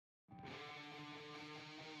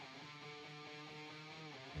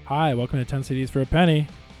Hi, welcome to 10 CDs for a Penny,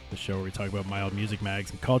 the show where we talk about mild music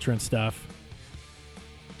mags and culture and stuff.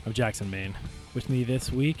 I'm Jackson, Maine. With me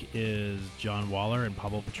this week is John Waller and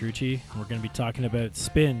Pablo Petrucci. We're going to be talking about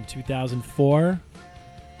Spin 2004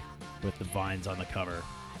 with the Vines on the cover.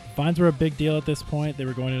 Vines were a big deal at this point. They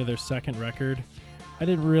were going into their second record. I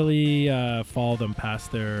didn't really follow them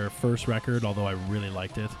past their first record, although I really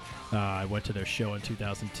liked it. I went to their show in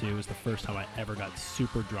 2002. It was the first time I ever got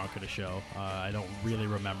super drunk at a show. I don't really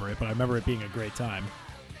remember it, but I remember it being a great time.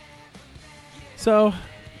 So,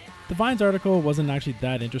 the Vines article wasn't actually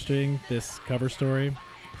that interesting, this cover story,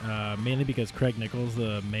 mainly because Craig Nichols,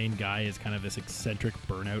 the main guy, is kind of this eccentric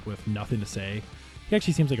burnout with nothing to say. He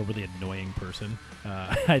actually seems like a really annoying person.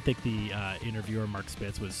 I think the interviewer, Mark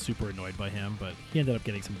Spitz, was super annoyed by him, but he ended up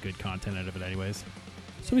getting some good content out of it anyways.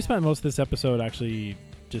 So we spent most of this episode actually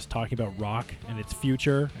just talking about rock and its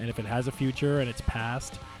future, and if it has a future and its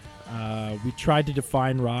past. We tried to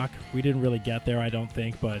define rock. We didn't really get there, I don't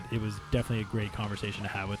think, but it was definitely a great conversation to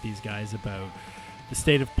have with these guys about the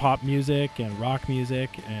state of pop music and rock music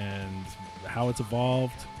and how it's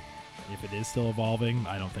evolved. If it is still evolving,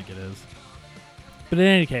 I don't think it is. But in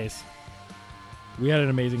any case, we had an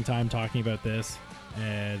amazing time talking about this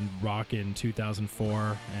and rock in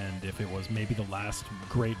 2004, and if it was maybe the last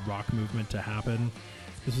great rock movement to happen.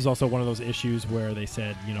 This was also one of those issues where they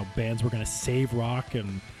said, you know, bands were going to save rock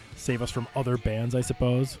and save us from other bands, I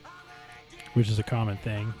suppose, which is a common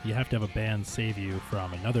thing. You have to have a band save you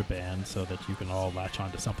from another band so that you can all latch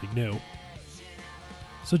on to something new.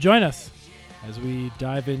 So join us as we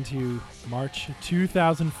dive into March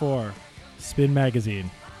 2004, Spin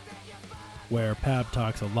Magazine, where Pab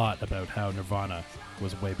talks a lot about how Nirvana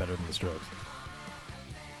was way better than the Strokes.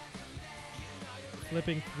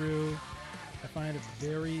 Flipping through, I find a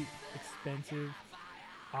very expensive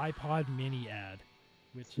iPod mini ad.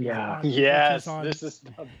 Which is on, this is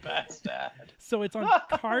the best ad. So it's on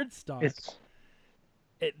cardstock.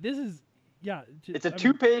 It's a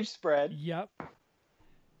two-page spread. Yep.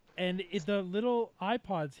 And the little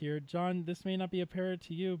iPods here, John, this may not be apparent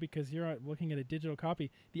to you because you're looking at a digital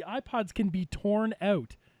copy. The iPods can be torn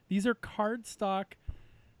out. These are cardstock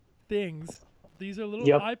things. These are little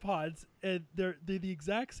iPods, and they're the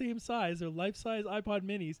exact same size. They're life-size iPod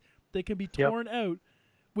minis. They can be torn out,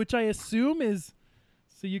 which I assume is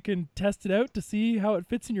so you can test it out to see how it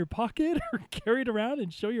fits in your pocket or carry it around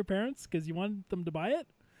and show your parents because you want them to buy it.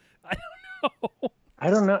 I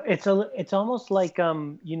don't know. It's almost like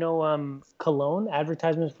cologne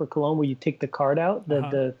advertisements for cologne where you take the card out,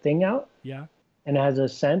 the thing out. Yeah. And it has a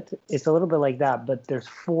scent. It's a little bit like that, but there's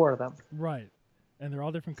 4 of them. Right. And they're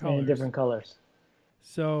all different colors. And different colors.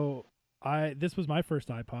 So this was my first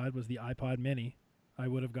iPod, was the iPod mini. I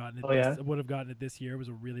would have gotten it. Would have gotten it this year. It was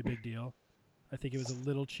a really big deal. I think it was a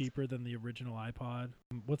little cheaper than the original iPod.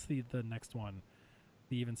 What's the next one?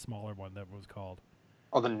 The even smaller one that was called?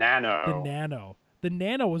 Oh, the Nano. The Nano. The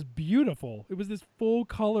Nano was beautiful. It was this full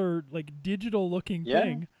color, like digital looking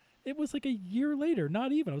thing. It was like a year later,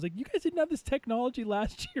 not even. I was like, you guys didn't have this technology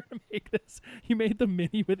last year to make this. You made the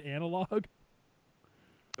mini with analog.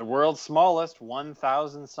 The world's smallest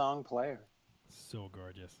 1,000 song player. So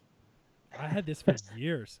gorgeous. I had this for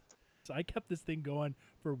years. So I kept this thing going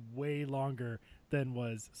for way longer than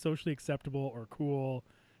was socially acceptable or cool,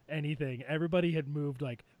 anything. Everybody had moved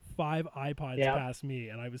like 5 iPods past me,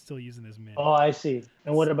 and I was still using this mini. Oh, I see.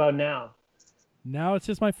 And what about now? Now it's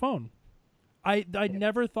just my phone. I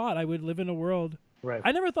never thought I would live in a world. Right.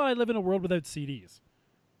 I never thought I'd live in a world without CDs.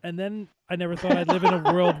 And then I never thought I'd live in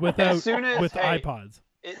a world without iPods.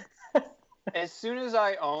 As soon as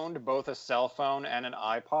I owned both a cell phone and an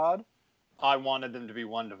iPod, I wanted them to be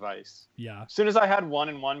one device. Yeah. As soon as I had one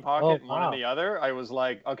in one pocket, one in the other, I was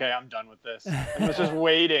like, okay, I'm done with this. I was just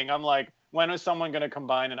waiting. I'm like, when is someone going to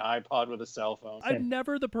combine an iPod with a cell phone? I'm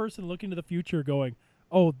never the person looking to the future going,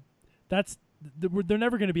 oh, they're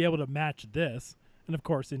never going to be able to match this. And of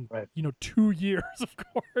course, in 2 years, of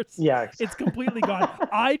course, it's completely gone.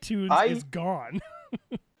 iTunes is gone.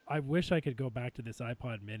 I wish I could go back to this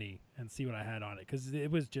iPod mini and see what I had on it, because it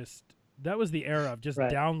was just, that was the era of just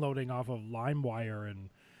downloading off of LimeWire and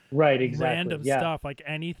random stuff, like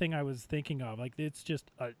anything I was thinking of. Like, it's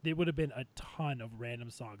just, it would have been a ton of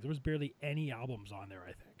random songs. There was barely any albums on there,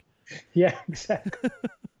 I think. Yeah, exactly.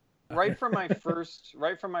 Right from my first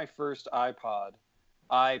iPod,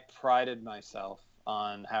 I prided myself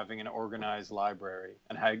on having an organized library,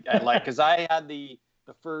 and because I had the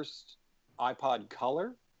first iPod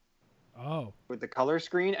Color. Oh. With the color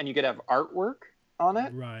screen, and you could have artwork on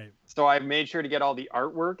it. Right. So I made sure to get all the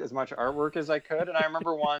artwork, as much artwork as I could. And I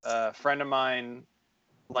remember one friend of mine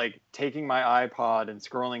like taking my iPod and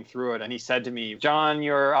scrolling through it, and he said to me, "John,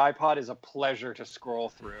 your iPod is a pleasure to scroll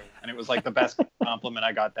through," and it was like the best compliment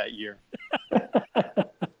I got that year.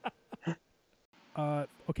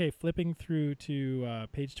 Okay, flipping through to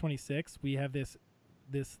page 26, we have this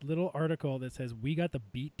little article that says "We Got the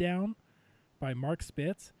Beat Down" by Mark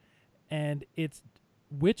Spitz, and it's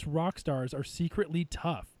which rock stars are secretly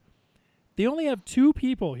tough. They only have 2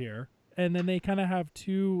 people here, and then they kind of have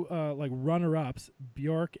 2 like runner-ups,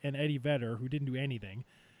 Bjork and Eddie Vedder, who didn't do anything.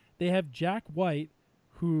 They have Jack White,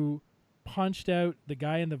 who punched out the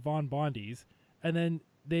guy in the Von Bondies, and then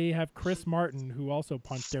they have Chris Martin, who also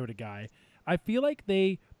punched out a guy. I feel like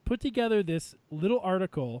they put together this little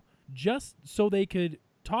article just so they could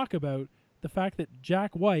talk about the fact that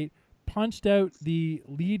Jack White punched out the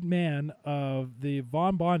lead man of the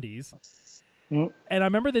Von Bondies. And I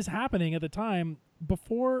remember this happening at the time.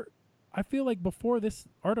 I feel like before this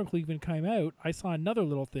article even came out, I saw another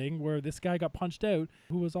little thing where this guy got punched out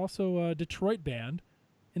who was also a Detroit band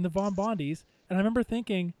in the Von Bondies. And I remember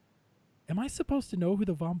thinking, am I supposed to know who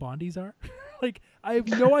the Von Bondies are? Like, I have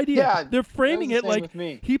no idea. Yeah, they're framing it like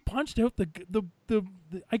me. he punched out the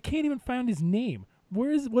I can't even find his name. What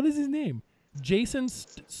is his name? Jason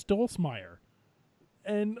Stolzmeyer.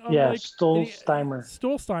 And I'm like,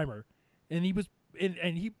 Stolzheimer. And he was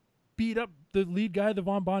and he beat up the lead guy of the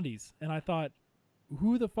Von Bondies. And I thought,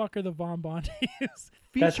 who the fuck are the Von Bondies?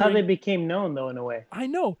 That's how they became known, though, in a way. I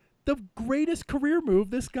know. The greatest career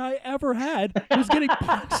move this guy ever had was getting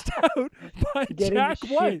punched out by Jack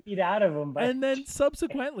White. Beat out of him. And then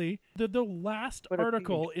subsequently, the last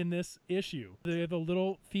article in this issue, they have a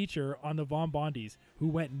little feature on the Von Bondies who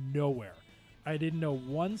went nowhere. I didn't know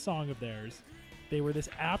one song of theirs. They were this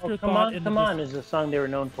afterthought. Come on is the song they were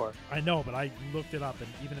known for. I know, but I looked it up, and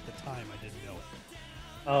even at the time, I didn't know it.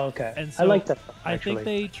 Oh, okay. And so I like that. I think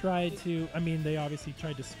they tried to. I mean, they obviously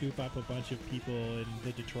tried to scoop up a bunch of people in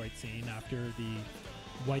the Detroit scene after the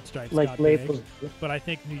White Stripes got big. But I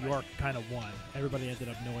think New York kind of won. Everybody ended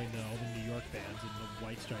up knowing that all the New York bands, and the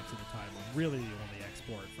White Stripes at the time were really the only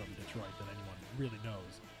export from Detroit that anyone really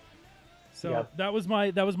knows. So that was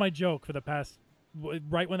my joke for the past.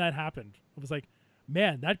 Right when that happened, I was like,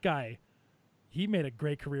 man, that guy, he made a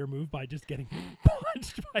great career move by just getting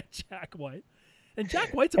punched by Jack White. And Jack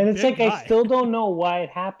White's a big guy. And it's like, I still don't know why it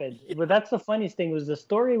happened. But that's the funniest thing, was the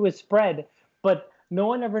story was spread, but no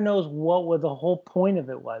one ever knows what the whole point of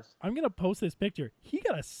it was. I'm going to post this picture. He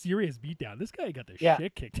got a serious beatdown. This guy got the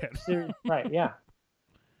shit kicked out. Right, yeah.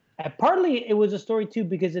 And partly it was a story, too,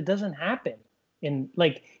 because it doesn't happen.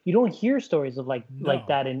 Like, you don't hear stories of like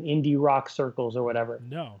that in indie rock circles or whatever.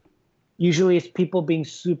 No. Usually it's people being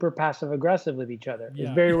super passive aggressive with each other. Yeah.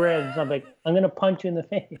 It's very rare. It's not like, I'm going to punch you in the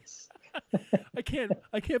face. I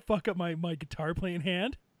can't fuck up my guitar playing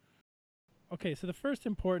hand. Okay, so the first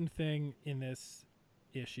important thing in this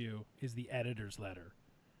issue is the editor's letter.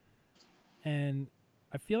 And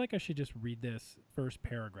I feel like I should just read this first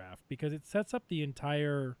paragraph because it sets up the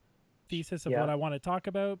entire thesis of what I want to talk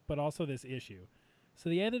about, but also this issue. So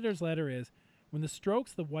the editor's letter is, when the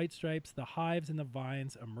Strokes, the White Stripes, the Hives, and the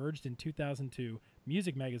Vines emerged in 2002,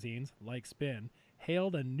 music magazines, like Spin,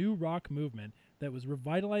 hailed a new rock movement that was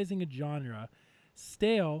revitalizing a genre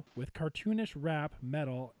stale with cartoonish rap,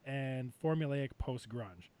 metal, and formulaic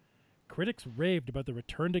post-grunge. Critics raved about the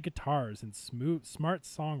return to guitars and smart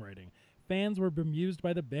songwriting. Fans were bemused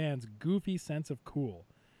by the band's goofy sense of cool.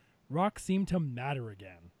 Rock seemed to matter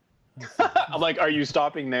again. I'm like, are you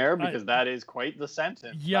stopping there? Because that is quite the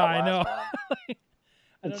sentence. Yeah, I know.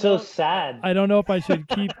 It's so sad. I don't know if I should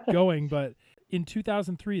keep going, but in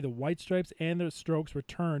 2003, the White Stripes and the Strokes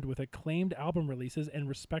returned with acclaimed album releases and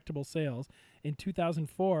respectable sales. In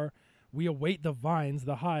 2004, we await the Vines,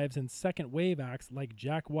 the Hives, and second wave acts like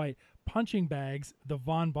Jack White, Punching Bags, the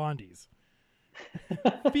Von Bondies.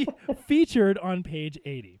 Featured on page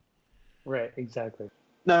 80. Right, exactly.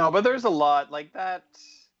 No, but there's a lot like that.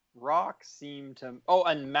 Rock seemed to... Oh,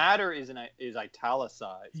 and matter is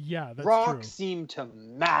italicized. Yeah, that's Rock true. seemed to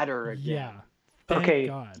matter again. Yeah. Thank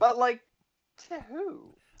God. But like, to who?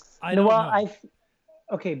 I don't know.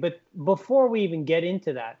 Okay, but before we even get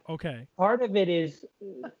into that, part of it is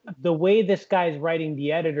the way this guy's writing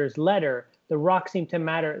the editor's letter, the rock seemed to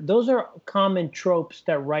matter. Those are common tropes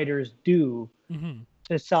that writers do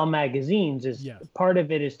to sell magazines. Part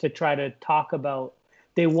of it is to try to talk about,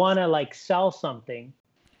 they want to like sell something.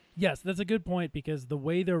 Yes, that's a good point, because the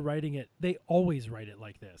way they're writing it, they always write it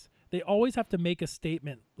like this. They always have to make a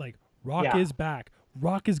statement like, rock is back.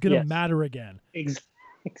 Rock is going to matter again.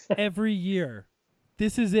 Exactly. Every year.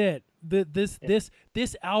 This is it.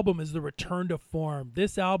 This album is the return to form.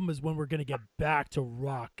 This album is when we're going to get back to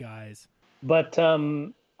rock, guys. But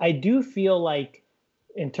I do feel like,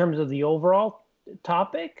 in terms of the overall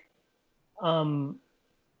topic,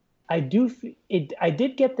 I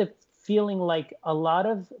did get the feeling like a lot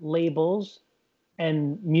of labels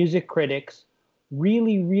and music critics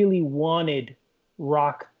really, really wanted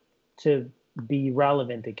rock to be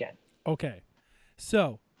relevant again. Okay,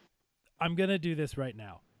 so I'm gonna do this right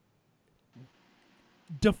now.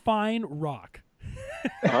 Define rock.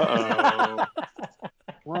 Uh-oh.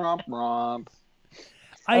 Romp, romp.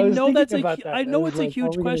 I know that's a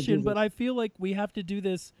huge question, but I feel like we have to do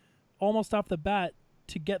this almost off the bat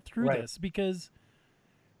to get through this, because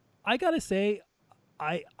I gotta say,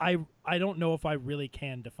 I don't know if I really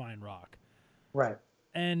can define rock. Right.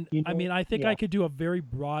 And I mean, I think I could do a very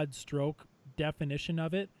broad stroke definition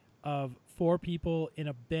of it, of 4 people in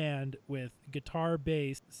a band with guitar,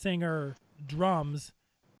 bass, singer, drums,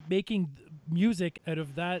 making music out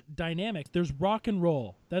of that dynamic. There's rock and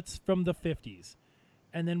roll. That's from the 50s.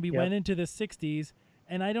 And then we went into the 60s,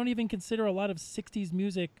 and I don't even consider a lot of 60s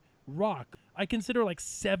music rock. I consider like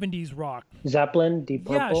 70s rock. Zeppelin, Deep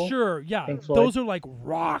Purple. Yeah, sure. Yeah. Those are like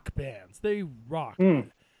rock bands. They rock.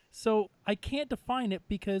 So I can't define it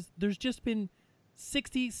because there's just been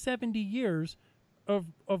 60, 70 years of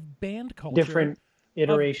band culture. Different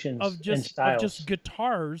iterations and styles. Of just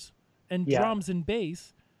guitars and drums and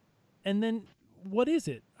bass. And then what is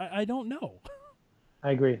it? I don't know.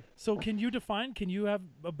 I agree. So can you have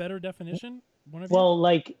a better definition? Well,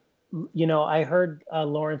 like, I heard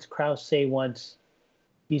Lawrence Krauss say once,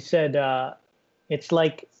 he said, it's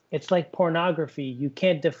like pornography. You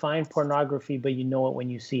can't define pornography, but you know it when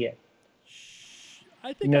you see it.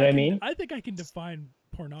 I think what I mean? I think I can define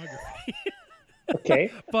pornography.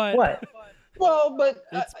 Okay. But what? Well, but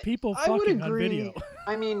it's people fucking on video.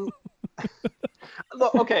 I mean,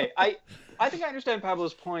 look, okay. I think I understand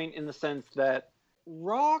Pablo's point in the sense that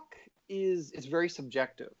rock is very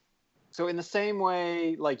subjective. So in the same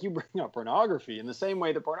way, like you bring up pornography, in the same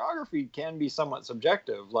way that pornography can be somewhat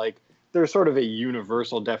subjective, like there's sort of a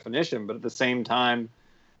universal definition, but at the same time,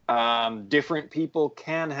 different people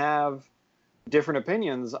can have different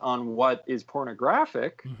opinions on what is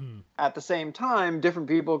pornographic. At the same time, different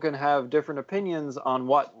people can have different opinions on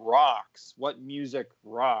what rocks, what music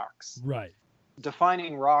rocks. Right.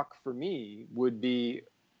 Defining rock for me would be,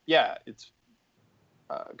 it's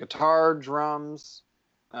guitar, drums,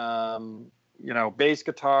 bass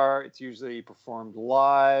guitar. It's usually performed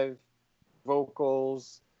live,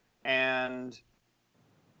 vocals, and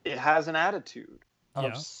it has an attitude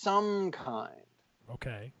of some kind.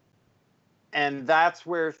 Okay. And that's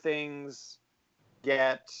where things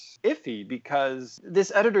get iffy, because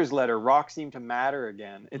this editor's letter, Rock Seemed to Matter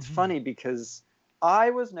Again, it's funny because I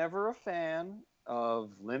was never a fan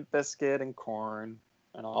of Limp Bizkit and Korn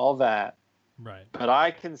and all that. Right. But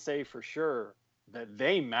I can say for sure that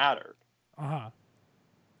they mattered.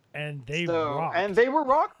 And they rocked. And they were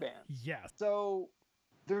rock bands. Yes. So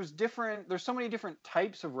there's so many different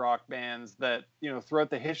types of rock bands that, throughout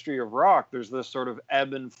the history of rock, there's this sort of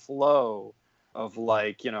ebb and flow of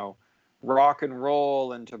like, rock and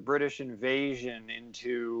roll into British invasion,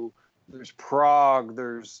 into there's prog,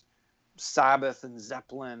 there's Sabbath and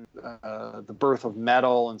Zeppelin, the birth of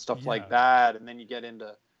metal and stuff like that. And then you get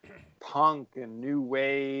into punk and new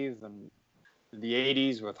wave and the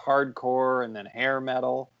 80s with hardcore, and then hair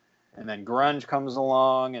metal, and then grunge comes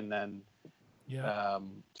along, and then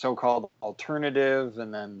so-called alternative,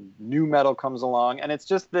 and then new metal comes along, and it's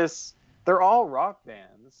just this, they're all rock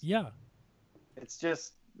bands.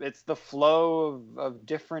 It's the flow of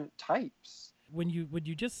different types. When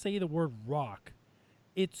you just say the word rock,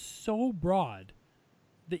 it's so broad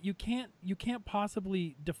that you can't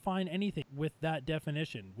possibly define anything with that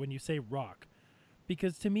definition when you say rock.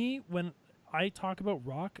 Because to me, when I talk about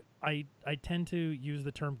rock, I tend to use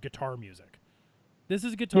the term guitar music. This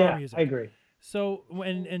is guitar music. I agree. So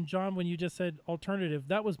and John, when you just said alternative,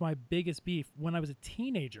 that was my biggest beef when I was a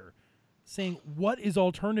teenager, saying what is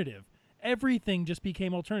alternative? Everything just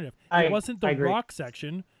became alternative. It wasn't the rock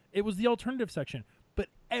section, it was the alternative section. But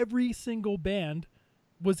every single band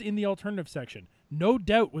was in the alternative section. No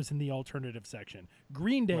Doubt was in the alternative section.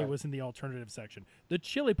 Green Day was in the alternative section. The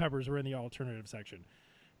Chili Peppers were in the alternative section.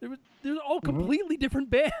 They're all completely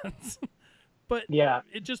different bands. But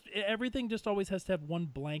everything just always has to have one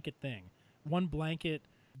blanket thing, one blanket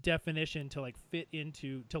definition to like fit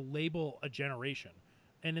into, to label a generation.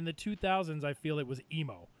 And in the 2000s, I feel it was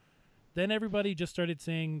emo. Then everybody just started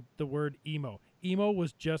saying the word emo. Emo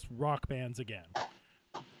was just rock bands again.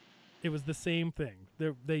 It was the same thing.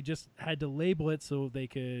 They just had to label it so they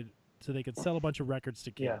could sell a bunch of records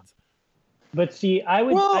to kids. But see,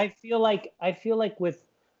 I feel like with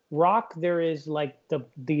rock, there is like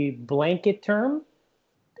the blanket term.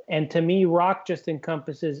 And to me, rock just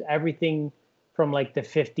encompasses everything from like the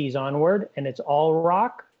 50s onward, and it's all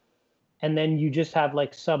rock. And then you just have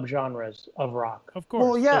like subgenres of rock. Of course.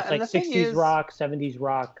 Well, yeah, So it's and like the 60s thing is, rock, 70s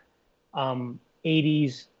rock,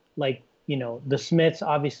 80s, like, you know, the Smiths,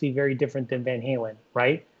 obviously very different than Van Halen,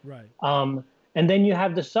 right? Right. And then you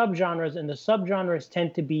have the subgenres, and the subgenres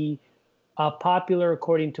tend to be popular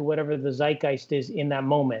according to whatever the zeitgeist is in that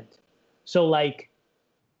moment. So like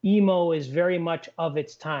emo is very much of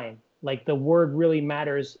its time. Like the word really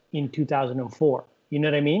matters in 2004. You know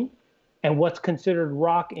what I mean? And what's considered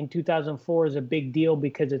rock in 2004 is a big deal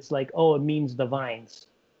because it's like, oh, it means the Vines,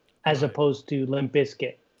 as opposed to Limp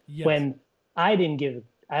Bizkit. Yes. When I don't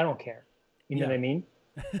care. You know what I mean?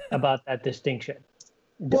 About that distinction.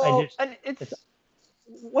 Well, and it's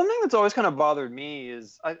one thing that's always kind of bothered me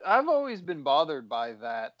is I've always been bothered by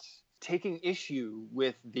that, taking issue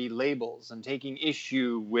with the labels and taking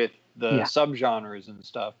issue with the subgenres and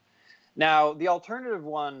stuff. Now, the alternative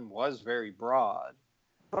one was very broad,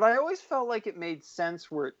 but I always felt like it made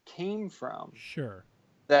sense where it came from. Sure.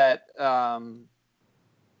 That,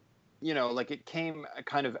 you know, like it came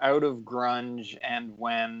kind of out of grunge, and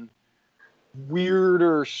when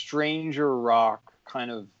weirder, stranger rock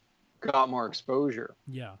kind of got more exposure.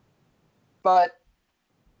 Yeah. But,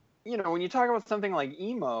 you know, when you talk about something like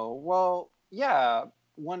emo, well, yeah,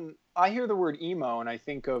 when I hear the word emo and I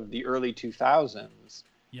think of the early 2000s,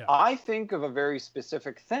 I think of a very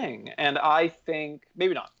specific thing. And I think,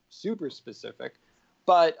 maybe not super specific,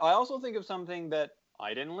 but I also think of something that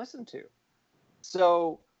I didn't listen to.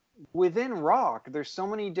 So within rock, there's so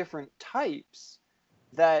many different types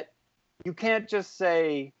that you can't just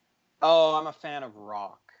say, oh, I'm a fan of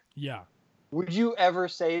rock. Yeah. Would you ever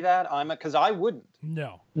say that? Because I wouldn't.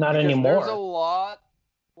 No. Not anymore. There's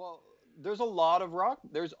a lot of rock.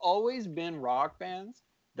 There's always been rock bands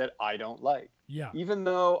that I don't like. Yeah. Even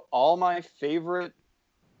though all my favorite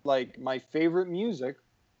music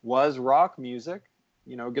was rock music,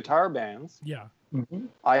 you know, guitar bands. Yeah. Mm-hmm.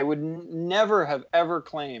 I would never have ever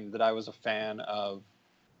claimed that I was a fan of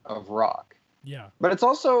rock. Yeah. But it's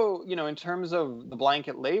also, you know, in terms of the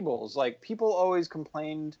blanket labels, like people always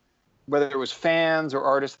complained, whether it was fans or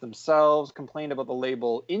artists themselves, complained about the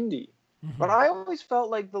label indie. Mm-hmm. But I always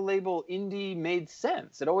felt like the label indie made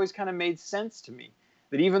sense. It always kind of made sense to me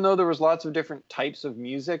that even though there was lots of different types of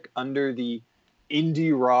music under the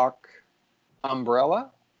indie rock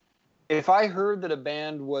umbrella, if I heard that a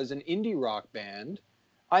band was an indie rock band,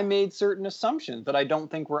 I made certain assumptions that I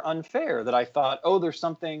don't think were unfair, that I thought, oh, there's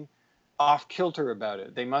something off kilter about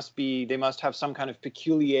it. They must have some kind of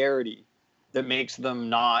peculiarity that makes them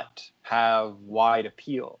not have wide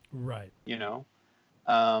appeal. Right. You know?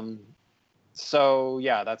 So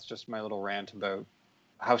yeah, that's just my little rant about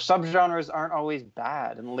how subgenres aren't always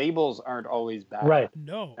bad and labels aren't always bad. Right.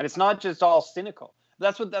 No. And it's not just all cynical.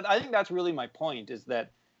 I think that's really my point, is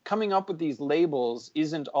that coming up with these labels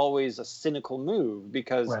isn't always a cynical move,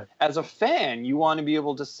 because as a fan, you want to be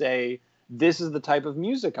able to say, this is the type of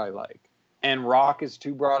music I like. And rock is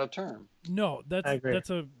too broad a term. No, that's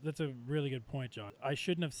a really good point, John. I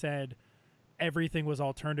shouldn't have said everything was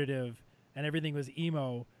alternative and everything was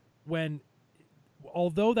emo, when,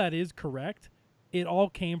 although that is correct, it all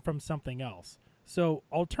came from something else. So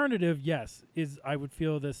alternative, yes, is, I would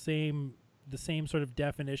feel the same sort of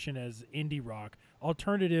definition as indie rock.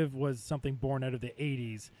 Alternative was something born out of the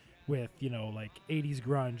 80s with, you know, like 80s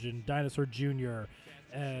grunge and Dinosaur Jr.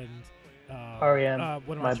 and R.E.M.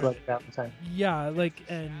 My Blood Valentine. Yeah, like,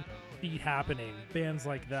 and Beat Happening, bands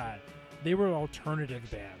like that. They were alternative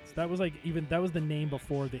bands. That was like, even that was the name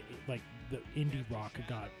before the indie rock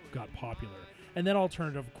got popular. And then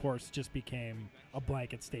alternative, of course, just became a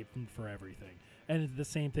blanket statement for everything. And it's the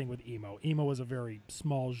same thing with emo. Emo was a very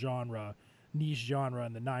small genre, niche genre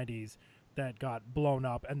in the 90s that got blown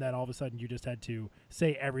up, and then all of a sudden you just had to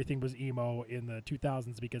say everything was emo in the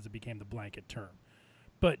 2000s because it became the blanket term.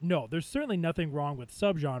 But no, there's certainly nothing wrong with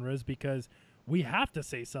subgenres, because we have to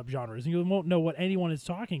say subgenres, and you won't know what anyone is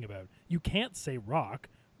talking about. You can't say rock.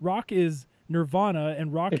 Rock is Nirvana,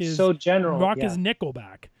 and rock is so general. Rock is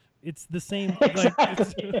Nickelback. It's the same.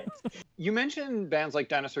 Like, you mentioned bands like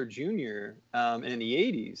Dinosaur Jr. In the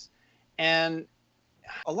 80s, and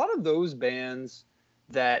a lot of those bands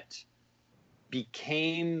that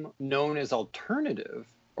became known as alternative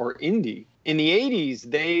or indie, in the 80s,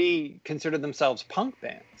 they considered themselves punk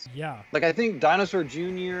bands. Yeah. Like, I think Dinosaur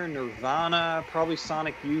Jr., Nirvana, probably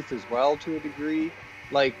Sonic Youth as well to a degree,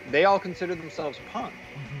 like, they all considered themselves punk.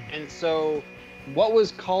 Mm-hmm. And so what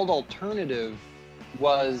was called alternative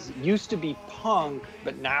used to be punk,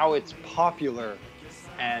 but now it's popular.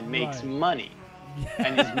 and makes money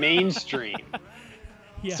and is mainstream.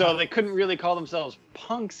 So they couldn't really call themselves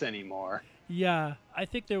punks anymore. Yeah, I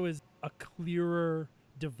think there was a clearer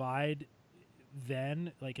divide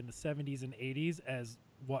then, like in the 70s and 80s, as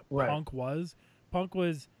what punk was. Punk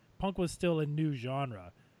was still a new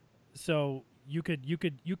genre. So you could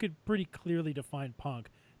pretty clearly define punk.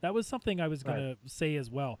 That was something I was going to say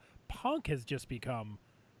as well. Punk has just become,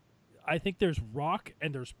 I think there's rock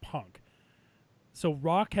and there's punk. So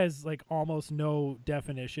rock has like almost no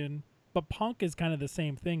definition, but punk is kind of the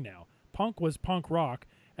same thing now. Punk was punk rock,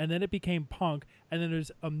 and then it became punk, and then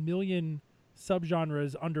there's a million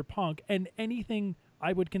subgenres under punk, and anything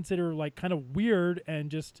I would consider like kind of weird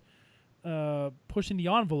and just pushing the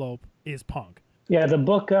envelope is punk. Yeah, the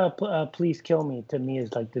book Please Kill Me, to me,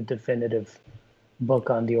 is like the definitive book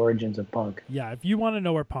on the origins of punk. Yeah, if you want to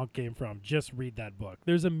know where punk came from, just read that book.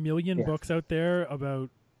 There's a million books out there about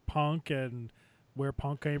punk and where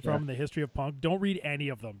punk came from and the history of punk. Don't read any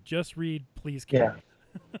of them. Just read Please Kill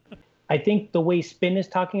Me. I think the way Spin is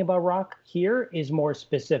talking about rock here is more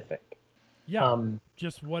specific. Yeah,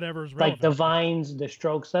 just whatever's relevant. Like the Vines, the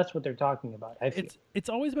Strokes, that's what they're talking about. It's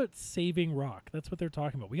always about saving rock. That's what they're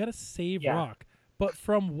talking about. We got to save rock. But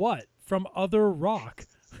from what? From other rock.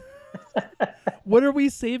 What are we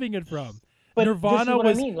saving it from? But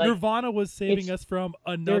Nirvana was saving us from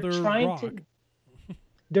another rock.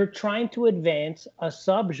 They're trying to advance a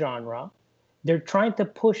subgenre. They're trying to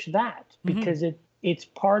push that because it's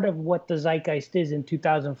part of what the zeitgeist is in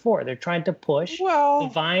 2004. They're trying to push the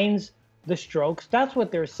Vines, the Strokes. That's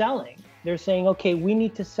what they're selling. They're saying, okay, we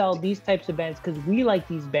need to sell these types of bands because we like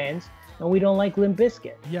these bands and we don't like Limp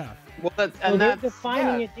Bizkit. Yeah. Well, they're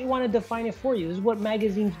defining it. They want to define it for you. This is what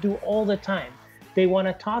magazines do all the time. They want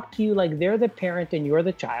to talk to you like they're the parent and you're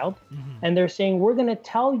the child. And they're saying, we're going to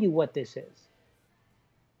tell you what this is.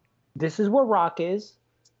 This is what rock is.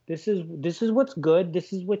 This is what's good.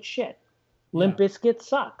 This is what's shit. Limp Bizkit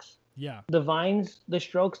sucks. Yeah. The Vines, the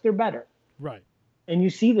Strokes, they're better. Right. And you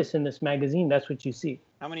see this in this magazine. That's what you see.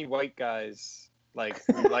 How many white guys liked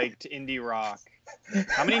indie rock?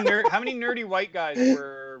 How many nerdy white guys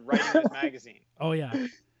were writing this magazine? Oh yeah.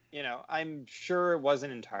 You know, I'm sure it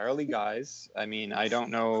wasn't entirely guys. I mean, I don't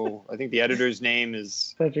know. I think the editor's name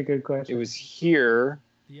is such a good question. It was here.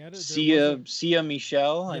 Sia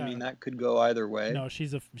Michelle. Yeah. I mean, that could go either way. No,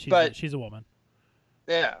 she's a woman.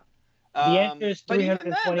 Yeah. The answer is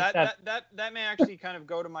 327. That may actually kind of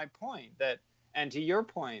go to my point and to your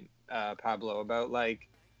point, Pablo, about like,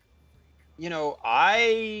 you know,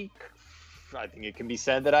 I think it can be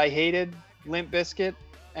said that I hated Limp Bizkit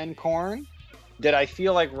and Korn. Did I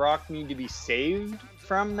feel like rock needed to be saved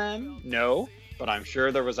from them? No, but I'm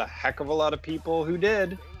sure there was a heck of a lot of people who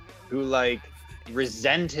did, who like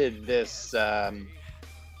resented this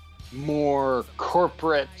more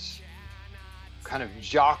corporate kind of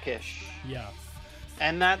jockish. Yeah.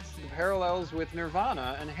 And that's the parallels with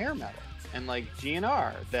Nirvana and hair metal and like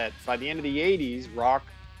GNR, that by the end of the 80s, rock,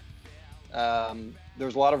 there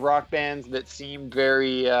was a lot of rock bands that seemed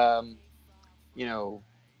very, you know,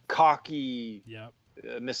 cocky,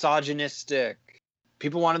 misogynistic.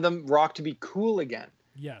 People wanted them rock to be cool again.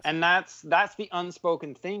 Yes. And that's the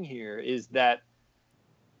unspoken thing here, is that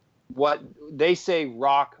what they say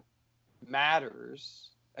rock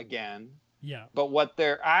matters again. Yeah. But what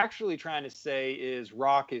they're actually trying to say is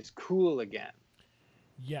rock is cool again.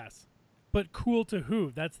 Yes. But cool to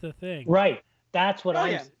who? That's the thing. Right. That's what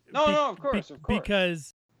I'm... No, of course.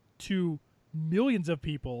 Because to millions of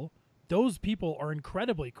people, those people are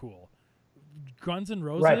incredibly cool. Guns N'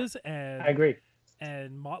 Roses and... I agree.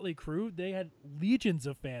 And Motley Crue, they had legions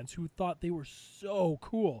of fans who thought they were so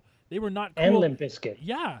cool. They were not cool. And Limp Bizkit.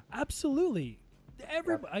 Yeah, absolutely.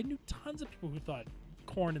 I knew tons of people who thought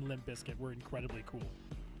Korn and Limp Bizkit were incredibly cool.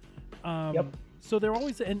 So they're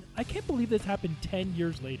always, and I can't believe this happened 10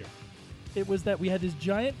 years later. It was that we had this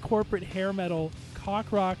giant corporate hair metal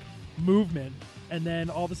cock rock movement, and then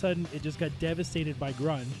all of a sudden it just got devastated by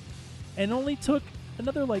grunge, and only took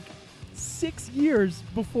another like 6 years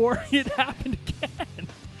before it happened again.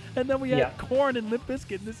 And then we had Korn and Limp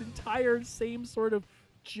Bizkit, this entire same sort of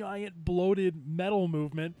giant bloated metal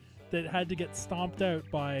movement that had to get stomped out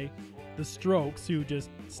by the Strokes, who just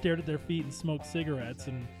stared at their feet and smoked cigarettes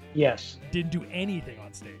and didn't do anything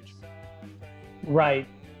on stage. Right.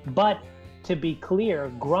 But to be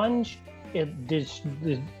clear, grunge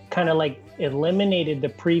kind of like eliminated the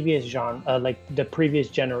previous genre, like the previous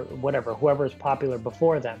whoever's popular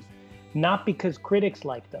before them. Not because critics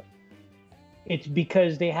liked them. It's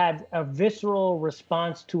because they had a visceral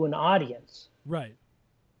response to an audience. Right.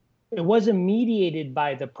 It wasn't mediated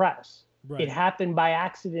by the press. Right. It happened by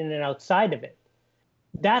accident and outside of it.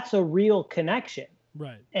 That's a real connection.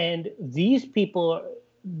 Right. And these people,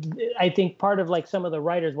 I think part of like some of the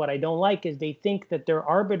writers, what I don't like is they think that they're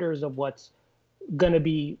arbiters of what's going to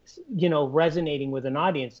be, resonating with an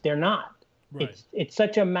audience. They're not. Right. It's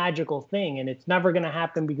such a magical thing, and it's never going to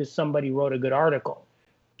happen because somebody wrote a good article.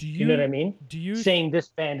 You know what I mean? Saying this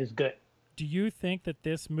band is good. Do you think that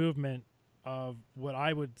this movement of what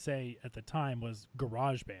I would say at the time was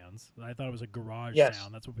garage bands, I thought it was a garage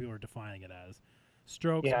sound. That's what people were defining it as.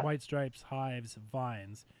 Strokes, White Stripes, Hives,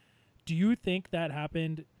 Vines. Do you think that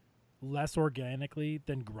happened less organically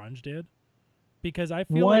than grunge did? Because I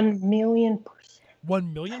feel 1,000,000%.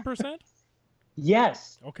 1,000,000%?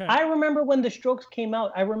 Yes. Okay. I remember when the Strokes came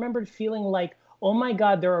out, I remembered feeling like, oh my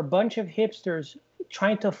God, there are a bunch of hipsters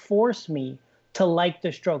trying to force me to like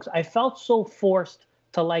the Strokes. I felt so forced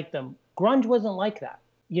to like them. Grunge wasn't like that.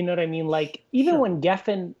 You know what I mean? Like, even when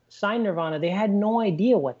Geffen signed Nirvana, they had no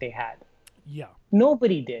idea what they had. Yeah.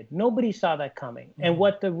 Nobody did. Nobody saw that coming. Mm-hmm. And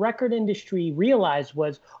what the record industry realized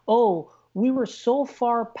was, we were so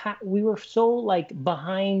we were so like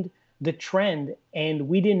behind the trend and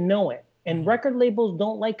we didn't know it. And record labels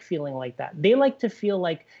don't like feeling like that. They like to feel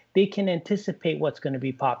like they can anticipate what's going to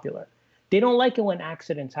be popular. They don't like it when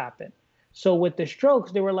accidents happen. So with the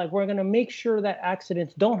Strokes, they were like, we're going to make sure that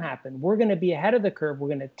accidents don't happen. We're going to be ahead of the curve. We're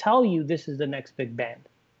going to tell you this is the next big band.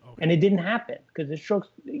 Okay. And it didn't happen because the Strokes,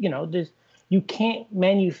 you can't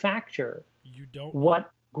manufacture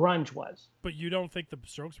what grunge was. But you don't think the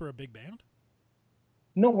Strokes were a big band?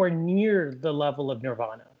 Nowhere near the level of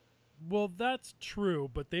Nirvana. Well, that's true,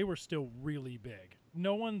 but they were still really big.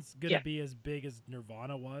 No one's going to be as big as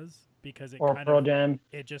Nirvana was because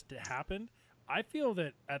it just happened. I feel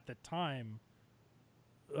that at the time,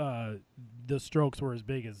 the Strokes were as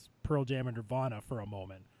big as Pearl Jam and Nirvana for a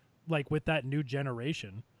moment. Like with that new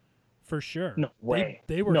generation, for sure. No way.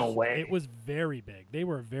 They were. No way. It was very big. They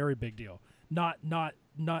were a very big deal. Not.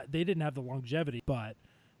 They didn't have the longevity, but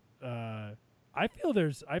I feel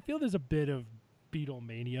there's a bit of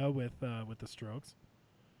Beatlemania with the Strokes.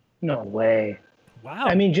 No way. Wow.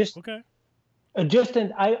 I mean, okay.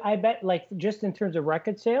 I bet like just in terms of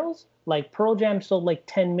record sales, like Pearl Jam sold like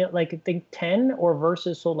 10 million, like I think 10 or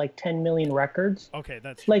Versus sold like 10 million records. Okay,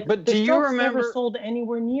 that's true. Like, but do you remember? Never sold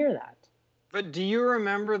anywhere near that. But do you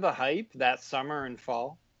remember the hype that summer and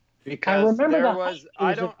fall? Because I remember that was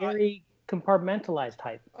a very compartmentalized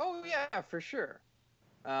hype. Oh yeah, for sure.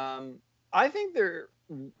 I think there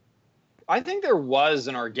was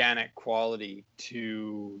an organic quality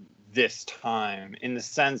to this time in the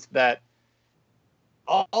sense that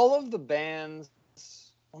all of the bands,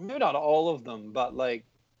 well, maybe not all of them, but like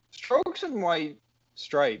Strokes and White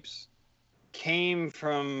Stripes came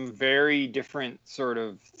from very different sort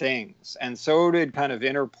of things, and so did kind of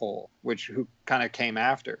Interpol, who kind of came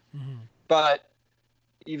after. Mm-hmm. But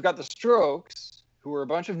you've got the Strokes, who were a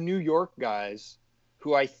bunch of New York guys,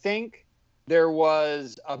 who I think there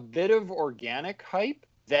was a bit of organic hype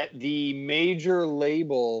that the major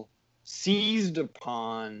label seized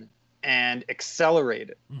upon and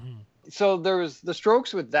accelerated. Mm-hmm. So there was the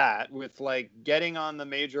Strokes with like getting on the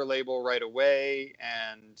major label right away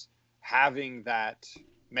and having that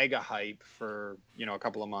mega hype for, a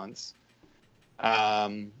couple of months.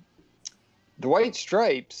 The White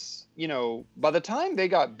Stripes, by the time they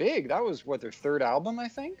got big, that was their third album, I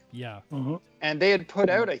think. Yeah. Mm-hmm. And they had put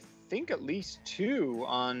out, I think, at least 2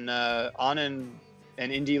 on an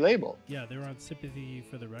indie label. Yeah, they were on Sympathy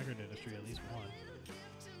for the Record Industry, at least 1.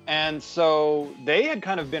 And so they had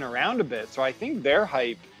kind of been around a bit. So I think their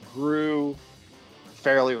hype grew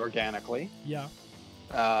fairly organically. Yeah.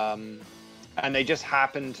 And they just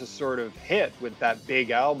happened to sort of hit with that big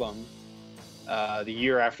album the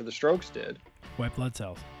year after the Strokes did. White Blood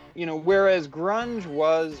Cells. Whereas grunge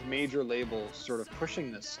was major labels sort of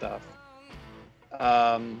pushing this stuff.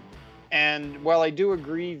 And while I do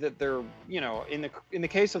agree that there, in the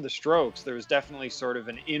case of the Strokes, there was definitely sort of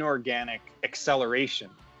an inorganic acceleration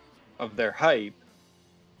of their hype.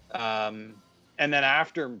 And then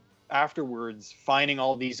afterwards, finding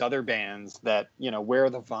all these other bands that, where are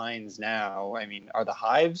the Vines now? I mean, are the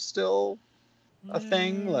Hives still a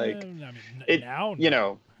thing? Like,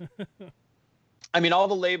 now. I mean, all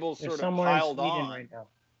the labels sort of piled on. Right now.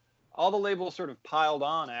 All the labels sort of piled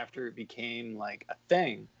on after it became like a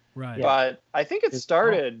thing. Right. Yeah. But I think it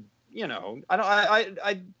started,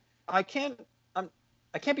 I can't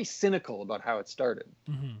be cynical about how it started.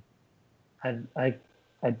 Mm-hmm.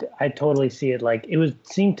 I totally see it. Like,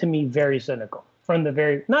 seemed to me very cynical from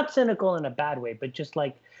not cynical in a bad way, but just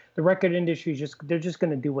like the record industry, they're just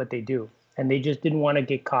going to do what they do. And they just didn't want to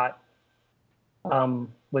get caught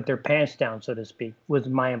with their pants down, so to speak, was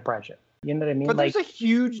my impression. You know what I mean? But there's a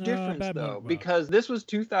huge difference, though, because this was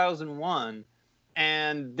 2001,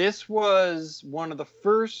 and this was one of the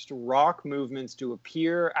first rock movements to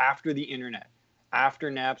appear after the internet,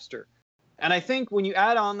 after Napster. And I think when you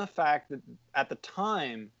add on the fact that at the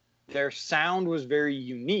time, their sound was very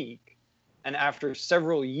unique, and after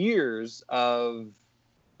several years of,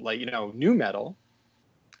 like, you know, nu metal,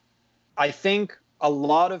 I think a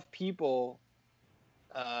lot of people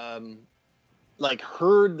like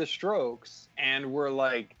heard the Strokes and were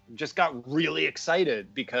like, just got really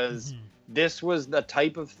excited because this was the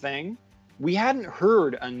type of thing we hadn't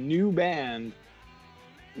heard a new band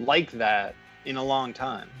like that in a long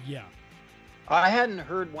time. Yeah, I hadn't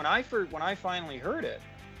heard when I finally heard it,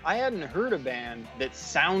 I hadn't heard a band that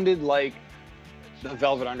sounded like the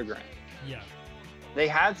Velvet Underground. Yeah, they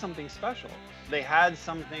had something special. They had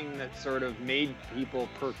something that sort of made people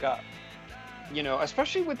perk up. You know,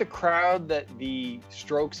 especially with the crowd that the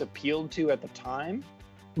Strokes appealed to at the time.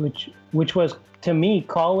 Which was, to me,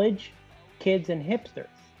 college kids and hipsters.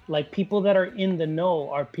 Like, people that are in the know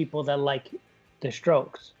are people that like the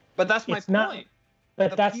Strokes. But that's my point.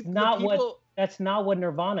 That's not what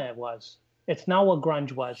Nirvana was. It's not what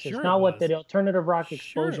grunge was. It's not what the alternative rock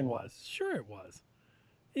explosion was. Sure it was.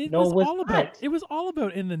 It was all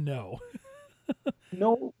about in the know.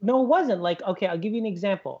 No, it wasn't. Like, okay, I'll give you an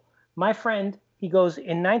example. My friend, he goes,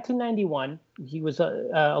 in 1991, he was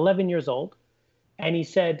 11 years old, and he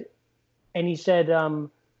said,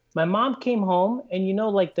 my mom came home, and you know,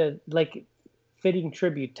 like fitting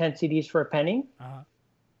tribute, 10 CDs for a penny. Uh-huh.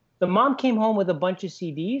 The mom came home with a bunch of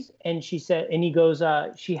CDs, and she said, and he goes,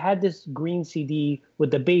 she had this green CD with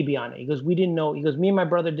the baby on it. He goes, we didn't know. He goes, me and my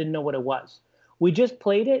brother didn't know what it was. We just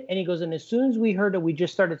played it, and he goes, and as soon as we heard it, we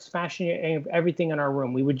just started smashing everything in our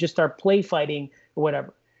room. We would just start play fighting or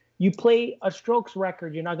whatever. You play a Strokes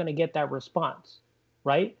record, you're not going to get that response,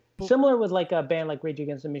 right? Similar with like a band like Rage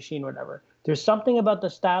Against the Machine or whatever. There's something about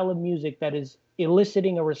the style of music that is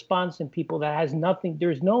eliciting a response in people that has nothing.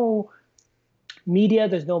 There's no media,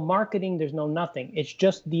 there's no marketing, there's no nothing. It's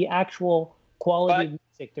just the actual quality of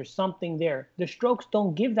music. There's something there. The Strokes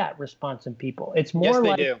don't give that response in people. It's more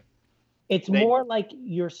yes, they do. It's more like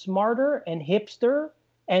you're smarter and hipster,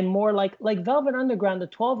 and more like Velvet Underground. The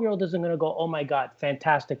 12-year-old isn't going to go, oh my God,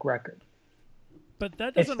 fantastic record. But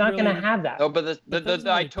that doesn't. It's not going to have that. No, but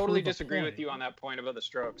I totally disagree with you on that point about the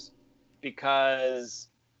Strokes, because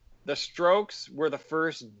the Strokes were the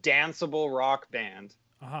first danceable rock band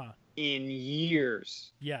in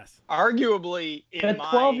years. Yes. Arguably, the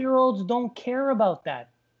 12-year-olds don't care about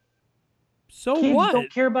that. So Kids what?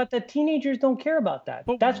 don't care about that. Teenagers don't care about that.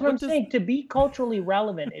 But that's what I'm saying. To be culturally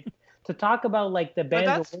relevant, to talk about like the band.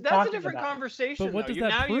 But that's a different conversation. But what does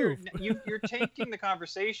that prove? You're taking the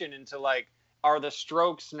conversation into like, are the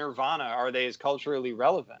Strokes Nirvana? Are they as culturally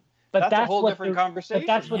relevant? But that's a whole different conversation.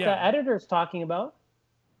 But that's what the editor's talking about.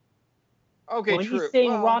 Okay, when true. He's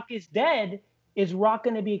saying rock is dead. Is rock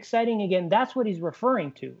going to be exciting again? That's what he's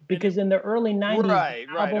referring to. Because in the early 90s,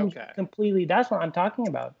 albums completely, that's what I'm talking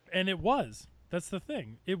about. And it was. That's the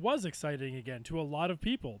thing. It was exciting again to a lot of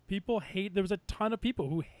people. There was a ton of people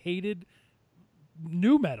who hated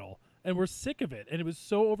nu metal and were sick of it. And it was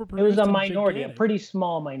so overproduced. It was a minority, a pretty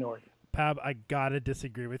small minority. Pab, I gotta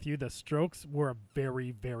disagree with you. The Strokes were a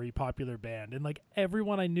very, very popular band. And like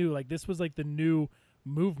everyone I knew, like this was like the new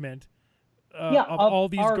movement of all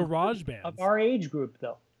these garage bands. Of our age group,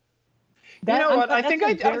 though. You know what? I think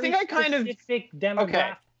I kind of specific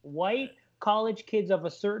demographic, white college kids of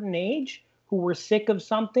a certain age who were sick of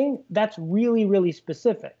something. That's really, really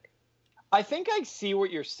specific. I think I see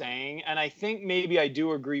what you're saying, and I think maybe I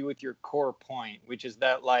do agree with your core point, which is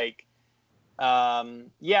that like, at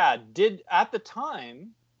the time,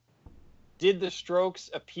 did the Strokes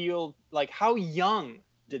appeal? Like, how young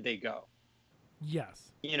did they go? Yes.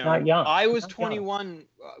 You know, not young. I was 21.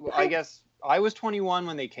 I guess I was 21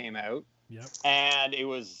 when they came out. Yep. And it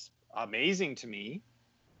was amazing to me.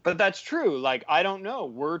 But that's true. Like, I don't know.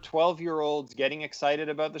 Were 12-year-olds getting excited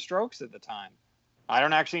about the Strokes at the time? I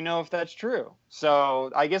don't actually know if that's true.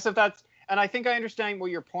 So I guess if that's, and I think I understand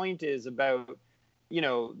what your point is about, you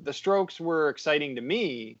know, the Strokes were exciting to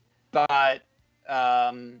me, but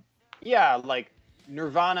like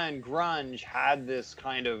Nirvana and grunge had this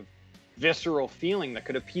kind of visceral feeling that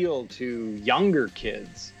could appeal to younger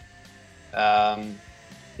kids.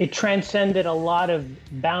 It transcended a lot of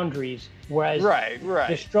boundaries, whereas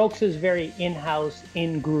the Strokes is very in-house,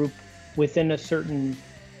 in-group, within a certain,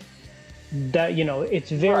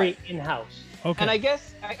 it's very in-house. Okay. And I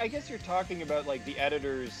guess you're talking about like the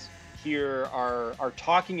editors here are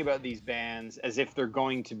talking about these bands as if they're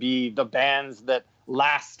going to be the bands that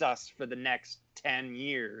last us for the next 10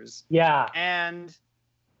 years. Yeah. And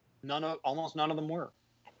almost none of them were.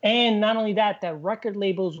 And not only that, that record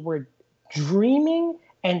labels were dreaming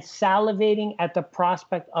and salivating at the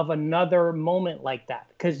prospect of another moment like that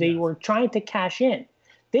because they were trying to cash in.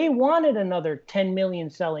 They wanted another 10 million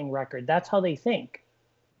selling record. That's how they think.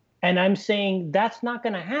 And I'm saying that's not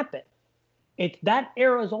going to happen. That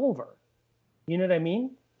era's over. You know what I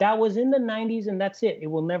mean? That was in the 90s and that's it. It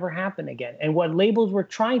will never happen again. And what labels were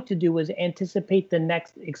trying to do was anticipate the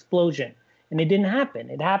next explosion. And it didn't happen.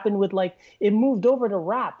 It happened with it moved over to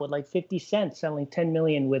rap with 50 Cent selling 10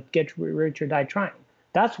 million with Get Rich or Die Trying.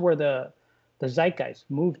 That's where the zeitgeist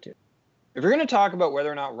moved to. If you're going to talk about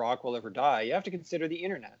whether or not rock will ever die, you have to consider the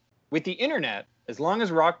internet. With the internet, as long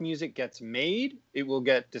as rock music gets made, it will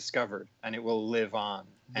get discovered and it will live on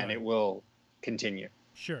and it will continue.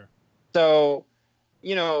 Sure. So,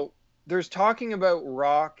 there's talking about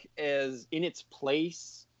rock as in its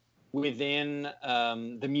place within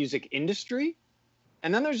the music industry.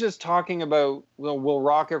 And then there's just talking about, will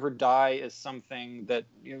rock ever die as something that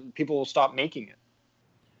people will stop making it?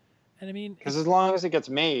 And I mean, because as long as it gets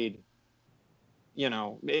made,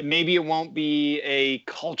 maybe it won't be a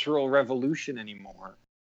cultural revolution anymore.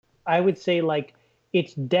 I would say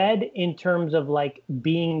it's dead in terms of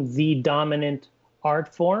being the dominant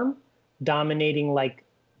art form, dominating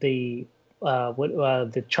the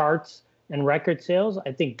charts and record sales.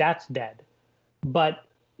 I think that's dead, but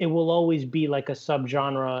it will always be a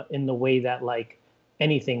subgenre in the way that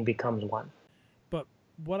anything becomes one. But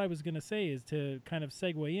what I was going to say is to kind of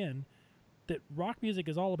segue in that rock music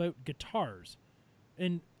is all about guitars.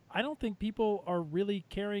 And I don't think people are really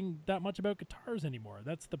caring that much about guitars anymore.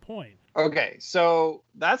 That's the point. Okay, so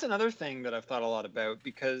that's another thing that I've thought a lot about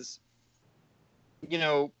because,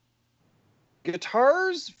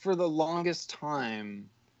 guitars for the longest time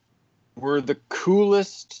were the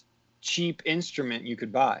coolest cheap instrument you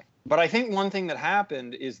could buy. But I think one thing that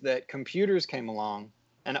happened is that computers came along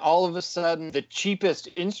and all of a sudden the cheapest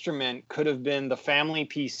instrument could have been the family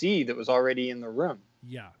PC that was already in the room.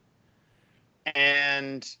 Yeah.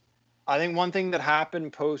 And I think one thing that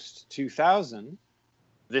happened post 2000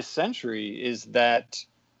 this century is that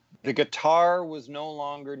the guitar was no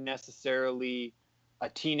longer necessarily a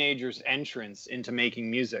teenager's entrance into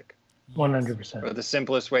making music. 100%. Or the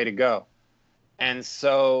simplest way to go. And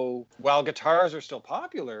so while guitars are still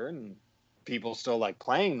popular and people still like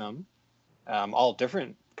playing them, all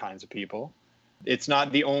different kinds of people, it's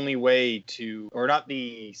not the only way or not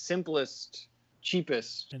the simplest,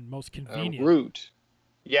 cheapest and most convenient route.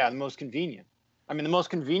 Yeah, the most convenient. I mean, the most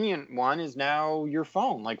convenient one is now your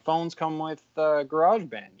phone. Phones come with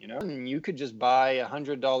GarageBand, and you could just buy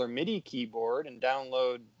 $100 MIDI keyboard and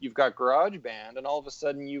download. You've got GarageBand, and all of a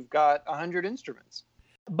sudden you've got 100 instruments.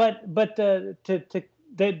 But that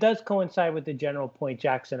does coincide with the general point,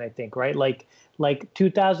 Jackson. I think, right?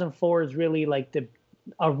 2004 is really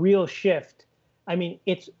a real shift. I mean,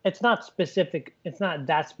 it's not specific. It's not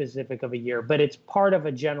that specific of a year, but it's part of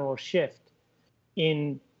a general shift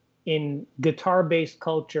in guitar-based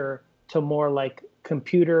culture to more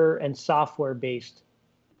computer and software-based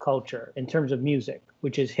culture in terms of music,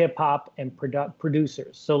 which is hip-hop and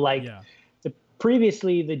producers. So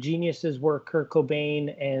previously the geniuses were Kurt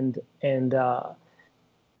Cobain and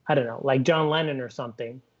I don't know, John Lennon or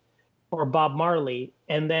something, or Bob Marley.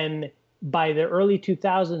 And then by the early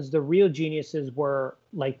 2000s, the real geniuses were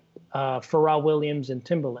Pharrell Williams and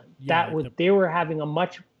Timbaland. Yeah, they were having a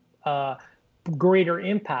much greater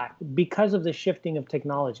impact because of the shifting of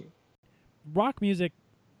technology. Rock music,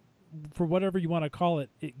 for whatever you want to call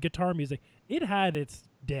it, guitar music, it had its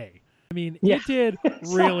day. I mean, it did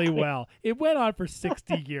really well. It went on for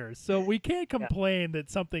 60 years, so we can't complain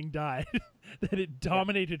that something died, that it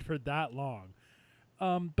dominated for that long.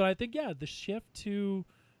 But I think, the shift to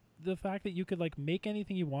the fact that you could make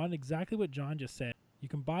anything you want, exactly what John just said. You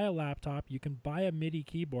can buy a laptop, you can buy a MIDI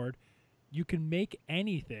keyboard, you can make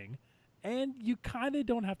anything. And you kind of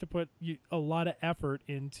don't have to put a lot of effort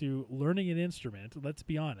into learning an instrument, let's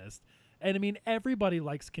be honest. And I mean, everybody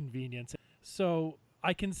likes convenience. So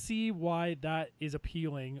I can see why that is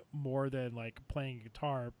appealing more than playing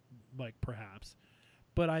guitar, perhaps.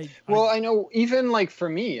 But I know even for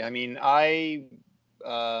me, I mean, in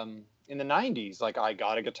the 90s, I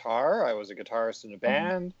got a guitar. I was a guitarist in a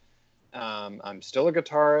band. I'm still a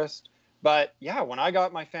guitarist. But yeah, when I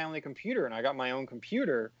got my family computer and I got my own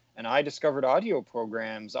computer, and I discovered audio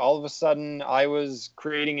programs, all of a sudden I was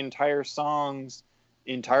creating entire songs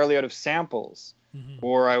entirely out of samples. Mm-hmm.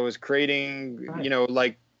 Or I was creating,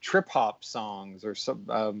 trip hop songs or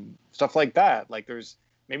some stuff like that. There's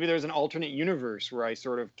an alternate universe where I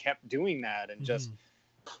sort of kept doing that and just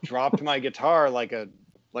dropped my guitar like a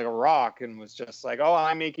rock and was just like, oh,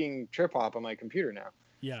 I'm making trip hop on my computer now.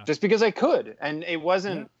 Yeah. Just because I could. And it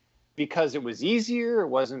wasn't because it was easier. It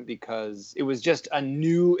wasn't because it was just a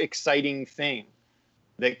new, exciting thing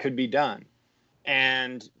that could be done.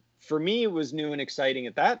 And for me, it was new and exciting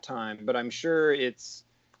at that time, but I'm sure it's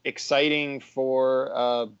exciting for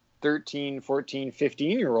a 13, 14,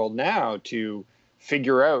 15-year-old now to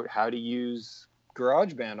figure out how to use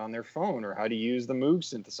GarageBand on their phone or how to use the Moog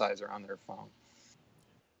synthesizer on their phone.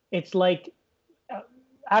 It's like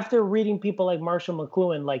after reading people like Marshall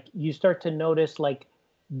McLuhan, like you start to notice like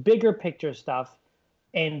bigger picture stuff.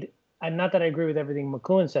 And not that I agree with everything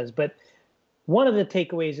McLuhan says, but one of the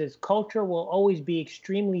takeaways is culture will always be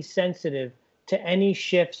extremely sensitive to any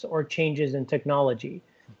shifts or changes in technology.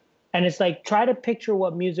 And it's like, try to picture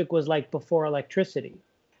what music was like before electricity.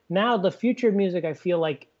 Now, the future of music, I feel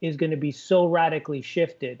like, is going to be so radically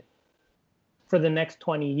shifted for the next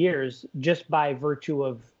 20 years just by virtue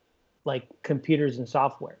of like computers and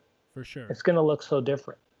software. For sure. It's going to look so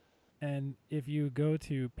different. And if you go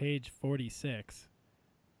to page 46,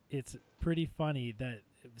 it's pretty funny that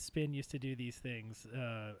Spin used to do these things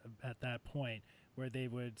at that point where they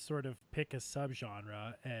would sort of pick a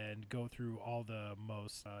subgenre and go through all the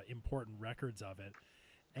most important records of it.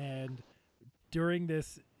 And during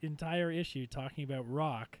this entire issue talking about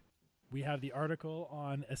rock, we have the article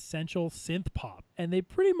on essential synth pop, and they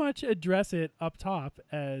pretty much address it up top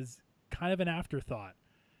as kind of an afterthought.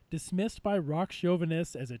 Dismissed by rock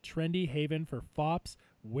chauvinists as a trendy haven for fops,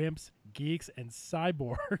 wimps, geeks, and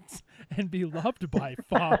cyborgs, and beloved by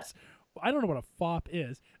fops. I don't know what a fop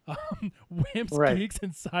is. Wimps, right. Geeks,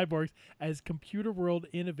 and cyborgs as computer world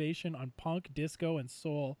innovation on punk, disco, and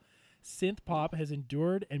soul. Synth pop has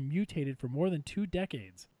endured and mutated for more than 2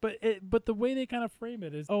 decades. But the way they kind of frame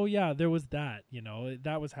it is, oh yeah, there was that,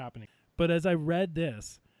 that was happening. But as I read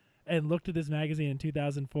this and looked at this magazine in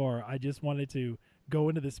 2004, I just wanted to go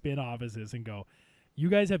into the Spin offices and go, you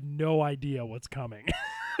guys have no idea what's coming.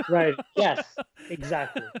 Right. Yes,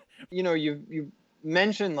 exactly. You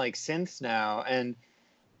mentioned like synths now, and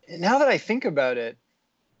now that I think about it,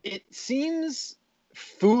 it seems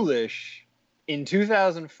foolish in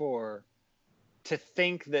 2004 to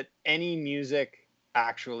think that any music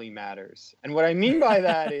actually matters. And what I mean by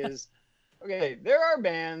that is, okay, there are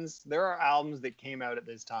bands, there are albums that came out at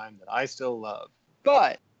this time that I still love.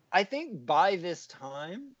 But I think by this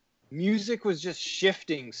time, music was just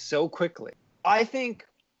shifting so quickly. I think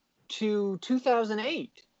to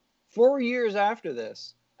 2008, 4 years after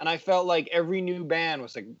this, and I felt like every new band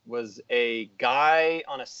was a guy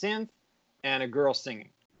on a synth and a girl singing.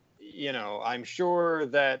 I'm sure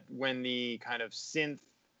that when the kind of synth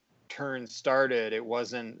turn started, it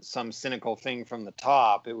wasn't some cynical thing from the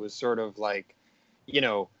top. It was sort of like,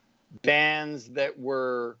 bands that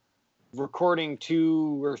were recording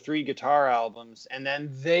 2 or 3 guitar albums, and then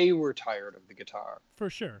they were tired of the guitar. For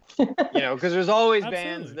sure. Because there's always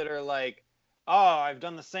bands that are like, oh, I've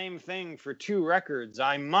done the same thing for 2 records.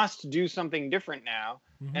 I must do something different now.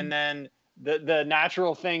 Mm-hmm. And then the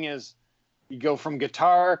natural thing is you go from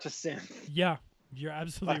guitar to synth. Yeah, you're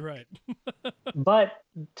absolutely right. But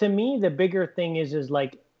to me, the bigger thing is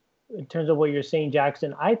like, in terms of what you're saying,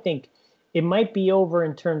 Jackson, I think it might be over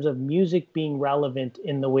in terms of music being relevant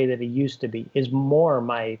in the way that it used to be, is more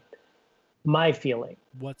my feeling.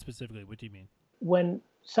 What specifically? What do you mean? When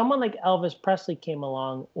someone like Elvis Presley came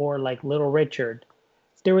along, or like Little Richard,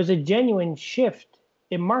 there was a genuine shift.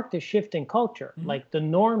 It marked a shift in culture. Mm-hmm. Like the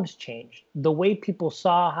norms changed. The way people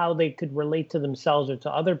saw how they could relate to themselves or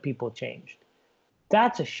to other people changed.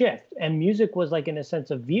 That's a shift. And music was like, in a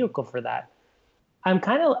sense, a vehicle for that. I'm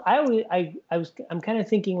kind of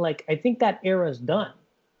thinking like, I think that era's done.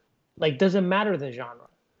 Like, doesn't matter the genre.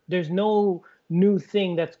 There's no new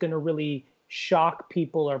thing that's going to really shock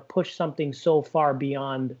people or push something so far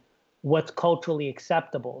beyond what's culturally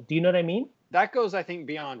acceptable. Do you know what I mean? That goes, I think,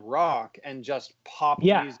 beyond rock and just pop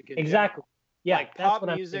music. Exactly. Yeah, like pop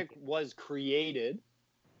music was created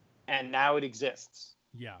and now it exists.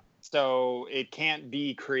 Yeah. So it can't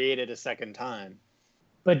be created a second time.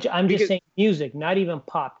 But I'm just saying music, not even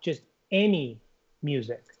pop, just any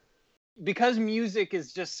music. Because music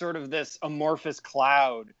is just sort of this amorphous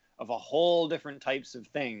cloud of a whole different types of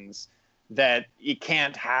things, that you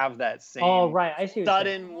can't have that same I see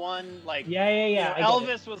sudden one, like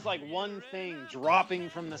Elvis was like one thing dropping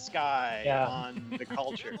from the sky on the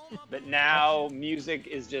culture. But now music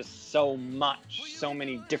is just so much, so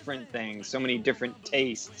many different things, so many different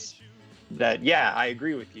tastes, that I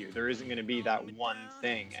agree with you. There isn't going to be that one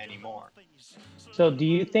thing anymore. So do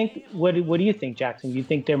you think, what do you think, Jackson? Do you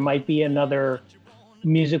think there might be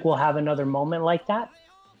music will have another moment like that?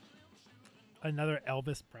 Another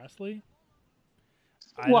Elvis Presley?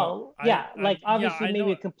 Obviously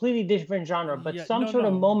maybe a completely different genre, but some sort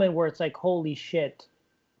of moment where it's like, holy shit,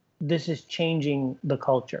 this is changing the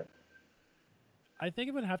culture. I think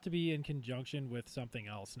it would have to be in conjunction with something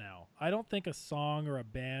else now. I don't think a song or a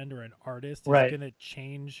band or an artist is going to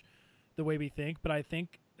change the way we think, but I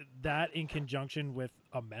think that in conjunction with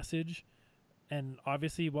a message, and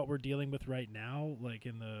obviously what we're dealing with right now, like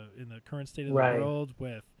in the current state of the world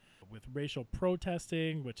with racial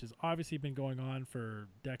protesting, which has obviously been going on for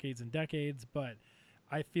decades and decades, but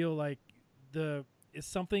I feel like if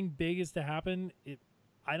something big is to happen,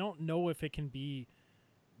 I don't know if it can be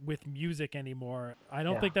with music anymore. I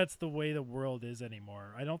don't think that's the way the world is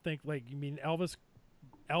anymore. I don't think Elvis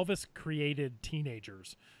created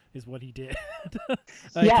teenagers is what he did.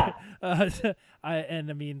 The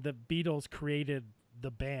Beatles created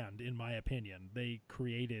the band, in my opinion. They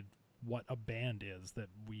created what a band is that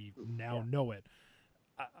we now know it.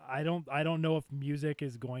 I don't know if music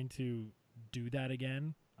is going to do that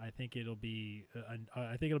again. I think it'll be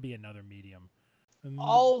another medium.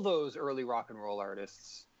 All those early rock and roll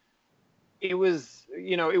artists, it was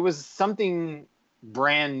something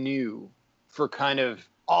brand new for kind of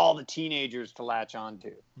all the teenagers to latch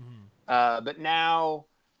onto. Mm-hmm. But now,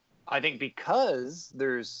 I think because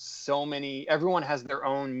there's so many, everyone has their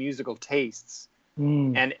own musical tastes,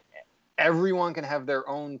 and everyone can have their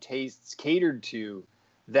own tastes catered to,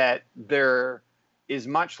 that there is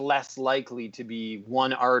much less likely to be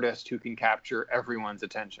one artist who can capture everyone's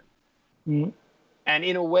attention. Mm. And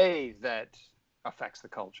in a way that affects the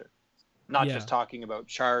culture. Not just talking about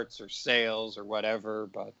charts or sales or whatever,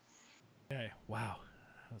 but... Okay, wow.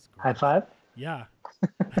 That was great. High five? Yeah.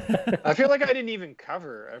 I feel like I didn't even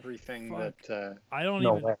cover everything that... I don't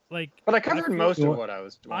even... But I covered most of what I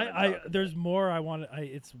was doing. There's more I want to...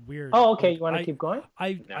 It's weird. Oh, okay. You want to keep going?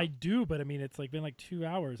 I do, but it's been 2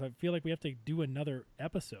 hours. I feel like we have to do another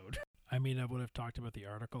episode. I would have talked about the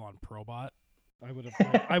article on Probot. I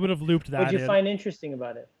would have looped that in. What did you find interesting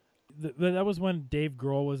about it? That was when Dave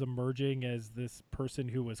Grohl was emerging as this person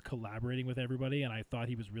who was collaborating with everybody, and I thought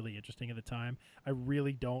he was really interesting at the time. I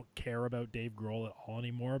really don't care about Dave Grohl at all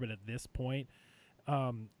anymore, but at this point,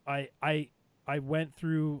 I went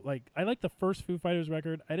through, I liked the first Foo Fighters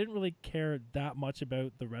record. I didn't really care that much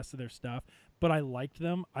about the rest of their stuff, but I liked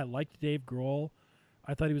them. I liked Dave Grohl.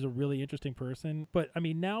 I thought he was a really interesting person. But,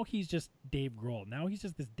 now he's just Dave Grohl. Now he's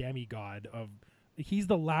just this demigod of... He's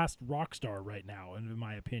the last rock star right now, in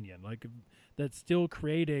my opinion. That's still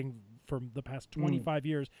creating for the past 25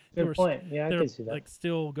 years. Good point. Yeah, I can see that.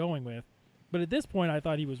 Still going with. But at this point, I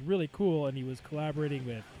thought he was really cool, and he was collaborating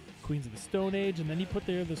with Queens of the Stone Age, and then he put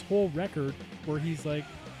there this whole record where he's like,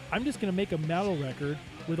 I'm just going to make a metal record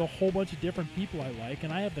with a whole bunch of different people I like,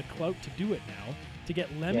 and I have the clout to do it now, to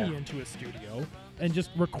get Lemmy into a studio and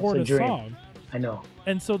just record a song. I know.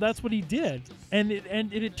 And so that's what he did, and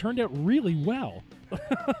it turned out really well.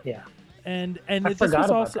 Yeah. And this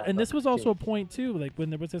was also a point too, when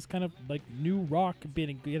there was this kind of new rock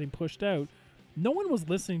getting pushed out. No one was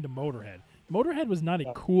listening to Motorhead. Motorhead was not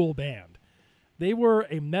a cool band. They were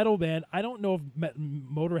a metal band. I don't know if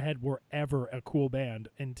Motorhead were ever a cool band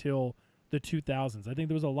until the 2000s. I think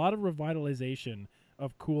there was a lot of revitalization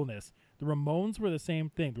of coolness. The Ramones were the same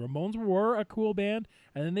thing. The Ramones were a cool band,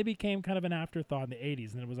 and then they became kind of an afterthought in the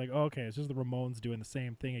 80s. And it was like, okay, it's just the Ramones doing the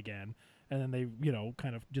same thing again. And then they,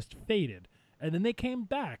 kind of just faded. And then they came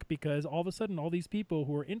back because all of a sudden all these people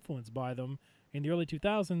who were influenced by them in the early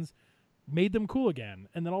 2000s made them cool again.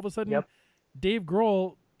 And then all of a sudden Dave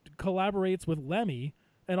Grohl collaborates with Lemmy,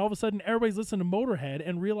 and all of a sudden everybody's listening to Motorhead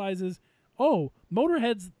and realizes, oh,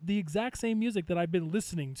 Motorhead's the exact same music that I've been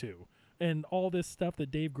listening to. And all this stuff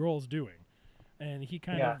that Dave Grohl's doing. And he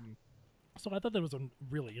kind of... So I thought that was a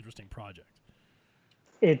really interesting project.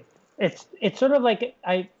 It's sort of like,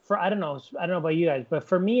 I don't know about you guys, but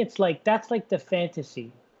for me, it's that's the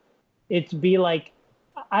fantasy. It's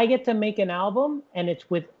I get to make an album, and it's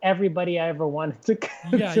with everybody I ever wanted to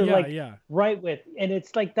write with. And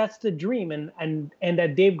it's that's the dream. And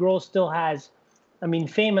that Dave Grohl still has...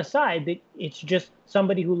 fame aside, it's just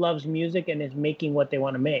somebody who loves music and is making what they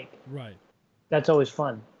want to make. Right. That's always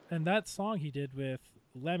fun. And that song he did with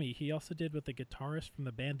Lemmy, he also did with the guitarist from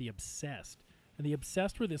the band The Obsessed. And The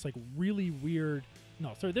Obsessed were this really weird...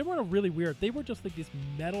 No, sorry, they weren't really weird. They were just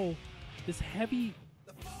this heavy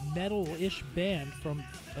metal-ish band from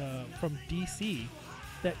DC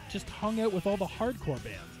that just hung out with all the hardcore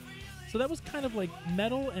bands. So that was kind of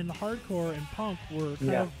metal and hardcore and punk were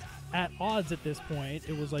kind of at odds at this point.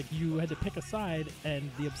 It was you had to pick a side, and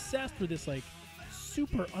The Obsessed were this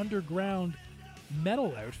super underground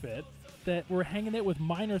metal outfit that were hanging out with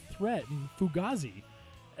Minor Threat and Fugazi,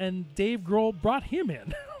 and Dave Grohl brought him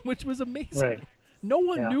in, which was amazing. Right. No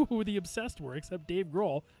one knew who the Obsessed were except Dave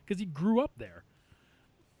Grohl because he grew up there.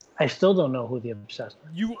 I still don't know who the Obsessed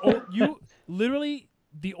are. You literally,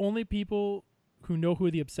 the only people who know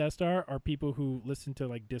who the Obsessed are people who listen to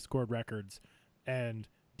like Discord Records and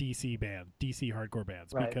DC hardcore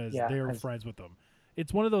bands, because they're friends with them.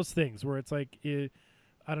 It's one of those things where it's like, I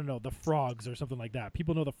don't know, the Frogs or something like that.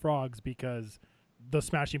 People know the Frogs because the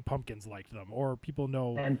Smashing Pumpkins liked them, or people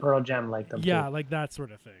know... And Pearl Jam liked them, yeah, too. like that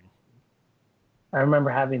sort of thing. I remember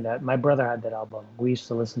having that. My brother had that album. We used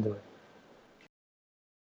to listen to it.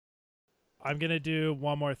 I'm going to do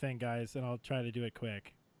one more thing, guys, and I'll try to do it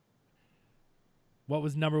quick. What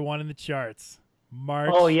was number 1 in the charts? March...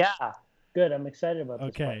 Oh, yeah. Good. I'm excited about this.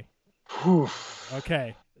 Okay.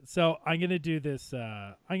 Okay. So I'm gonna do this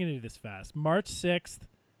fast. March 6th,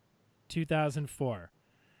 2004.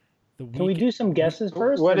 Can we do some guesses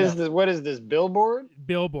first? What is this? Billboard?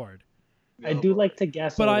 Billboard. I do like to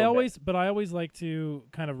guess. But I always like to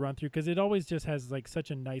kind of run through, because it always just has like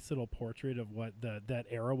such a nice little portrait of what that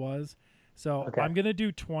era was. So I'm gonna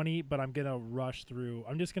do 20, but I'm gonna rush through.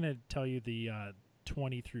 I'm just gonna tell you the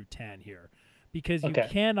 20 through 10 here. Because you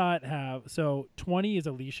cannot have... So 20 is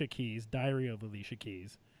Alicia Keys, Diary of Alicia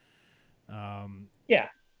Keys. Yeah.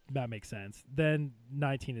 That makes sense. Then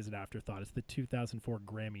 19 is an afterthought. It's the 2004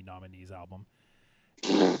 Grammy nominees album.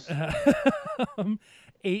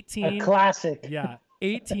 18... A classic. Yeah.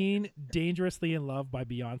 18, Dangerously in Love by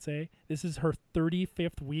Beyonce. This is her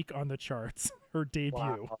 35th week on the charts. Her debut.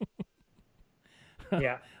 Wow.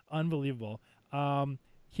 Yeah. Unbelievable.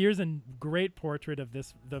 Here's a great portrait of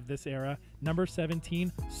this era. Number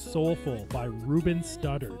 17, Soulful by Ruben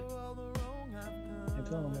Studdard.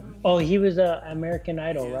 Oh, he was American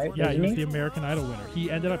Idol, right? Yeah, he was the American Idol winner. He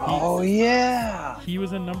ended up... He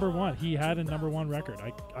was a number 1. He had a number 1 record.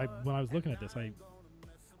 I when I was looking at this,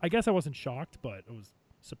 I guess I wasn't shocked, but I was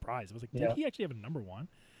surprised. I was like, did he actually have a number 1?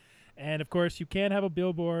 And, of course, you can't have a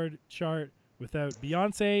Billboard chart without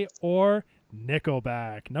Beyonce or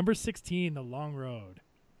Nickelback. Number 16, The Long Road.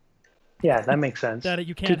 Yeah, that makes sense. That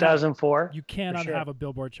you can't 2004. You cannot have a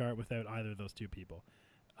Billboard chart without either of those two people.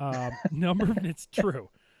 It's true.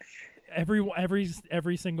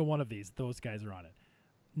 Every single one of those guys are on it.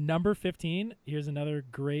 Number 15. Here's another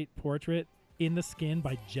great portrait. In the Skin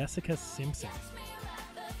by Jessica Simpson.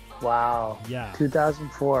 Wow. Yeah.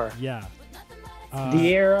 2004. Yeah. The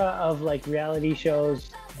era of like reality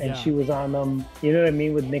shows, and she was on them. You know what I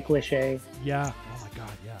mean, with Nick Lachey. Yeah. Oh my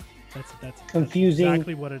God. Yeah. That's confusing.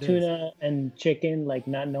 Exactly what it tuna is. And chicken, like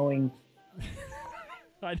not knowing.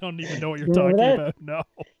 I don't even know what you're talking about. No.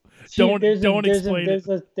 Don't explain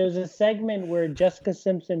it. There's a segment where Jessica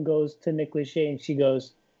Simpson goes to Nick Lachey and she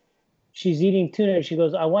goes, she's eating tuna. And she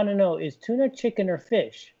goes, I want to know, is tuna chicken or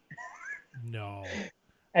fish? No.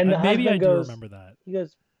 And the maybe husband I goes, do remember that.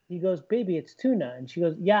 He goes, baby, it's tuna. And she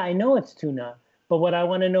goes, yeah, I know it's tuna, but what I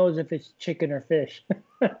want to know is if it's chicken or fish.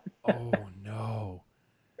 Oh no.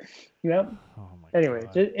 Yep. Oh my anyway,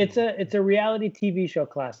 God. it's a reality TV show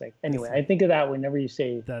classic. Anyway, I think of that whenever you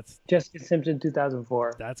say Jessica Simpson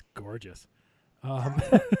 2004. That's gorgeous.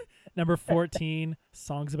 Number 14,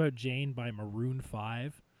 Songs About Jane by Maroon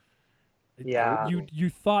 5. Yeah. You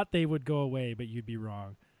thought they would go away, but you'd be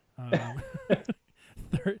wrong.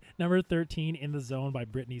 Number 13, In the Zone by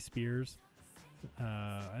Britney Spears.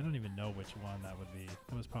 I don't even know which one that would be.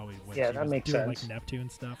 It was probably when she was doing sense. like Neptune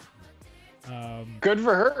stuff. Good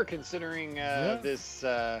for her, considering this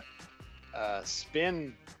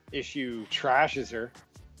Spin issue trashes her,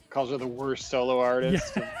 calls her the worst solo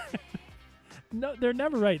artist. Yeah. No, they're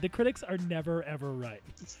never right. The critics are never ever right.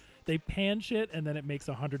 They pan shit and then it makes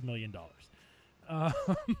 $100 million.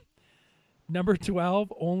 Number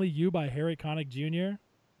 12, Only You by Harry Connick Jr.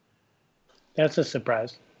 That's a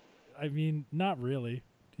surprise. I mean, not really.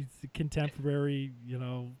 He's a contemporary,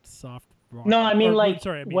 soft rock. No, I mean,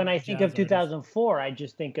 when I think of jazz 2004, I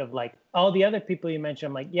just think of like all the other people you mentioned.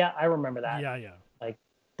 I'm like, yeah, I remember that. Yeah. Like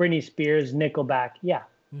Britney Spears, Nickelback. Yeah.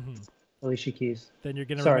 Mm-hmm. Alicia Keys. Then you're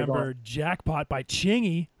going to remember Jackpot by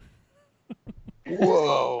Chingy.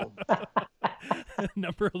 Whoa.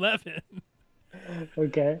 Number 11.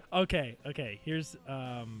 Okay. Here's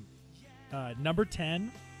number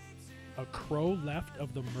 10. A Crow Left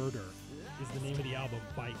of the Murder is the name of the album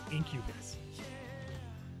by Incubus.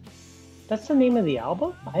 That's the name of the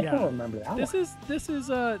album? I don't remember that. This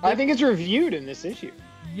is I think it's reviewed in this issue.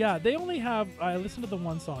 Yeah, they only have... I listened to the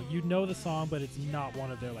one song. You know the song, but it's not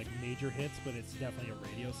one of their like major hits, but it's definitely a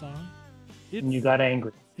radio song. And you got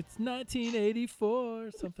angry. It's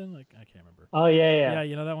 1984, something like... I can't remember. Oh, yeah. Yeah,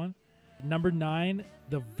 you know that one? Number 9,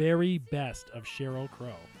 the very best of Sheryl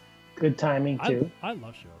Crow. Good timing, too. I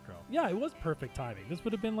love Sheryl Crow. Yeah, it was perfect timing. This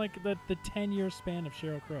would have been like the 10-year span of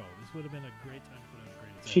Sheryl Crow. This would have been a great time to put out a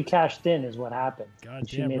great. She cashed in is what happened. God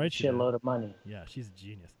she damn made right a shitload of money. Yeah, she's a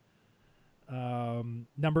genius.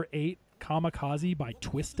 Number 8, Kamikaze by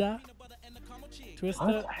Twista.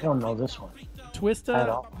 Twista. I don't know this one.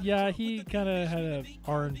 Twista. Yeah, he kind of had a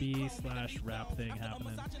R&B/rap thing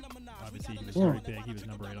happening. Obviously, he was very big. He was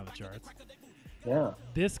number 8 on the charts. Yeah.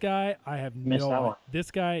 This guy, I have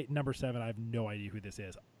This guy, number 7, I have no idea who this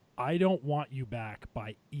is. I Don't Want You Back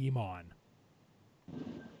by Iman.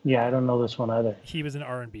 Yeah, I don't know this one either. He was an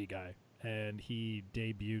R&B guy, and he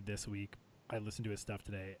debuted this week. I listened to his stuff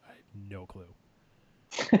today. I have no clue.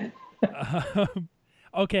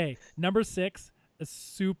 Okay, number 6, a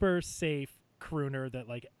super safe crooner that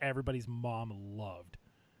like everybody's mom loved.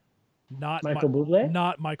 Not Michael Bublé?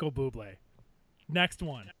 Not Michael Bublé. Next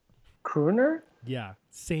one. Crooner? Yeah,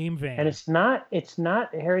 same vein. And it's not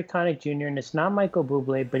Harry Connick Jr. and it's not Michael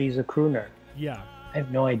Bublé, but he's a crooner. Yeah. I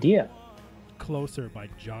have no idea. Closer by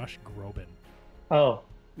Josh Groban. Oh,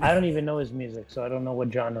 I don't even know his music, so I don't know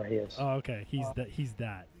what genre he is. Oh, okay. He's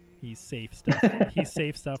that. He's safe stuff. He's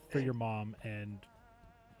safe stuff for your mom and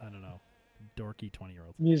I don't know, dorky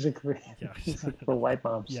 20-year-olds. Music for white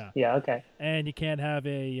moms. Yeah. Yeah, okay. And you can't have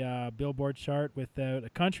a Billboard chart without a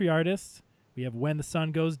country artist. We have When the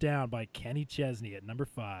Sun Goes Down by Kenny Chesney at number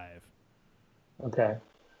 5. Okay.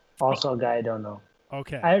 Also a guy I don't know.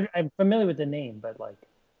 Okay. I'm familiar with the name, but like.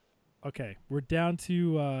 Okay. We're down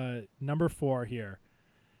to number 4 here.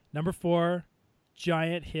 Number 4,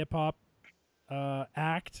 giant hip-hop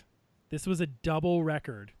act. This was a double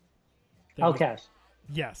record. Outkast.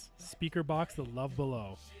 Yes. Speaker Box, The Love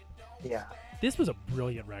Below. Yeah. This was a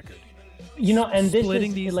brilliant record. You know, and this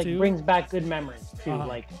these like two? brings back good memories too.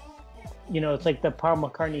 Like, you know, it's like the Paul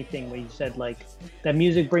McCartney thing where you said like that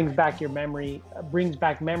music brings back your memory, brings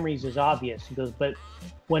back memories is obvious. He goes, but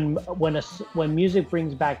when music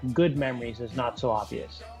brings back good memories is not so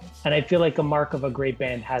obvious. And I feel like a mark of a great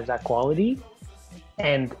band has that quality,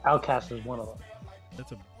 and Outkast is one of them.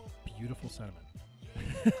 That's a beautiful sentiment.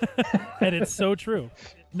 And it's so true.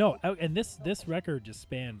 No, and this record just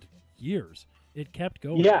spanned years. It kept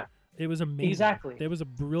going. Yeah. It was amazing. Exactly. It was a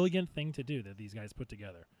brilliant thing to do that these guys put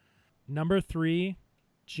together. Number 3,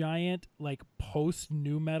 giant like post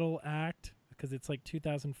nu metal act because it's like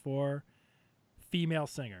 2004, female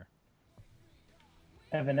singer.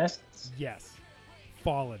 Evanescence. Yes,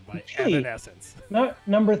 Fallen by Evanescence. No,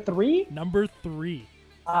 number 3. Number 3.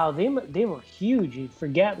 Wow, they were huge. You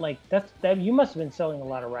forget like that. You must have been selling a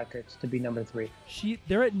lot of records to be number 3.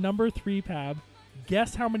 They're at number 3, Pab.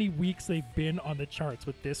 Guess how many weeks they've been on the charts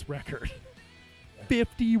with this record?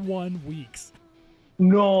 51 weeks.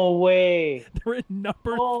 No way. They're at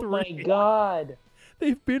number 3. Oh my God.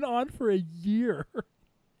 They've been on for a year.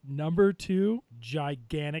 Number 2,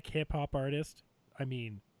 gigantic hip hop artist. I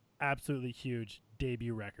mean, absolutely huge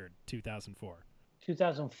debut record, 2004.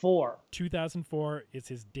 2004. 2004 is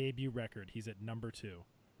his debut record. He's at number 2.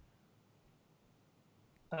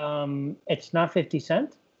 It's not 50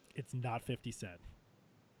 Cent? It's not 50 Cent.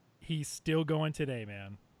 He's still going today,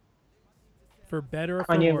 man. For better or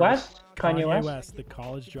for Kanye worse. West? Kanye West, the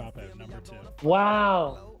college dropout, number 2.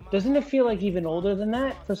 Wow. Doesn't it feel like even older than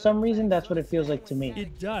that? For some reason, that's what it feels like to me.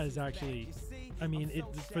 It does, actually. I mean,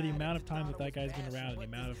 for the amount of time that guy's been around and the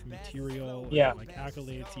amount of material and like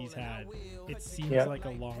accolades he's had, it seems like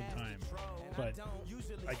a long time. But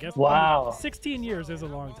I guess 16 years is a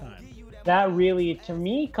long time. That really, to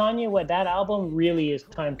me, Kanye West, that album really is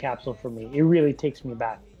time capsule for me. It really takes me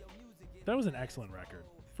back. That was an excellent record.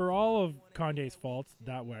 For all of Kanye's faults,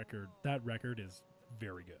 that record is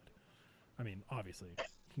very good. I mean, obviously.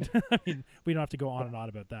 I mean, we don't have to go on and on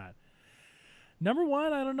about that. Number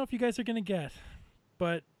 1, I don't know if you guys are going to get,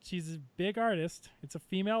 but she's a big artist. It's a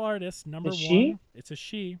female artist. Number 1. She? It's a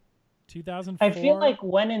she. 2004. I feel like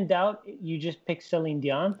when in doubt, you just pick Celine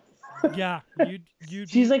Dion. Yeah. You'd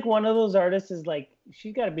She's like one of those artists is like,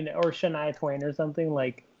 she's got to be, or Shania Twain or something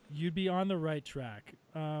like. You'd be on the right track.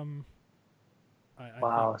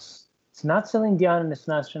 Wow. It's not Celine Dion and it's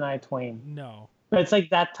not Shania Twain. No. But it's like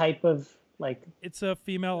that type of like. It's a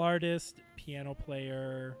female artist, piano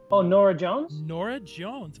player. Oh, Norah Jones? Nora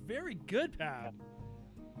Jones. Very good, Pat.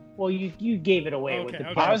 Well, you gave it away with the.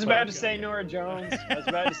 I was about to say Norah Jones.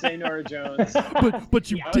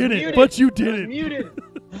 But you didn't. But you didn't. Muted.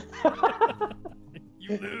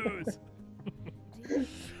 You lose.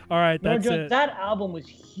 All right, that's it. That album was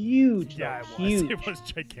huge. Yeah, it was huge. It was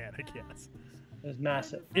gigantic. Yes. It was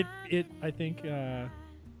massive. I think it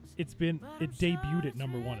debuted at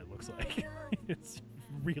number 1. It looks like it's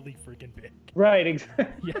really freaking big. Right,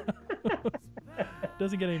 exactly. Yeah.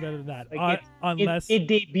 Doesn't get any better than that. Like unless it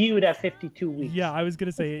debuted at 52 weeks. Yeah, I was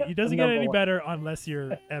gonna say it doesn't get any better unless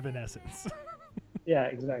you're Evanescence. Yeah,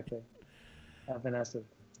 exactly. Evanescence.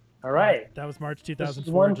 All right. That was March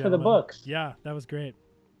 2004. One gentlemen. for the books. Yeah, that was great.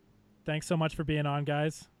 Thanks so much for being on,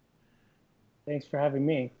 guys. Thanks for having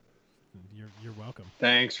me. You're welcome.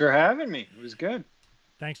 Thanks for having me. It was good.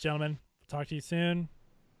 Thanks, gentlemen. Talk to you soon.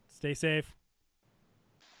 Stay safe.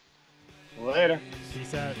 Later.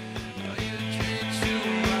 Peace out.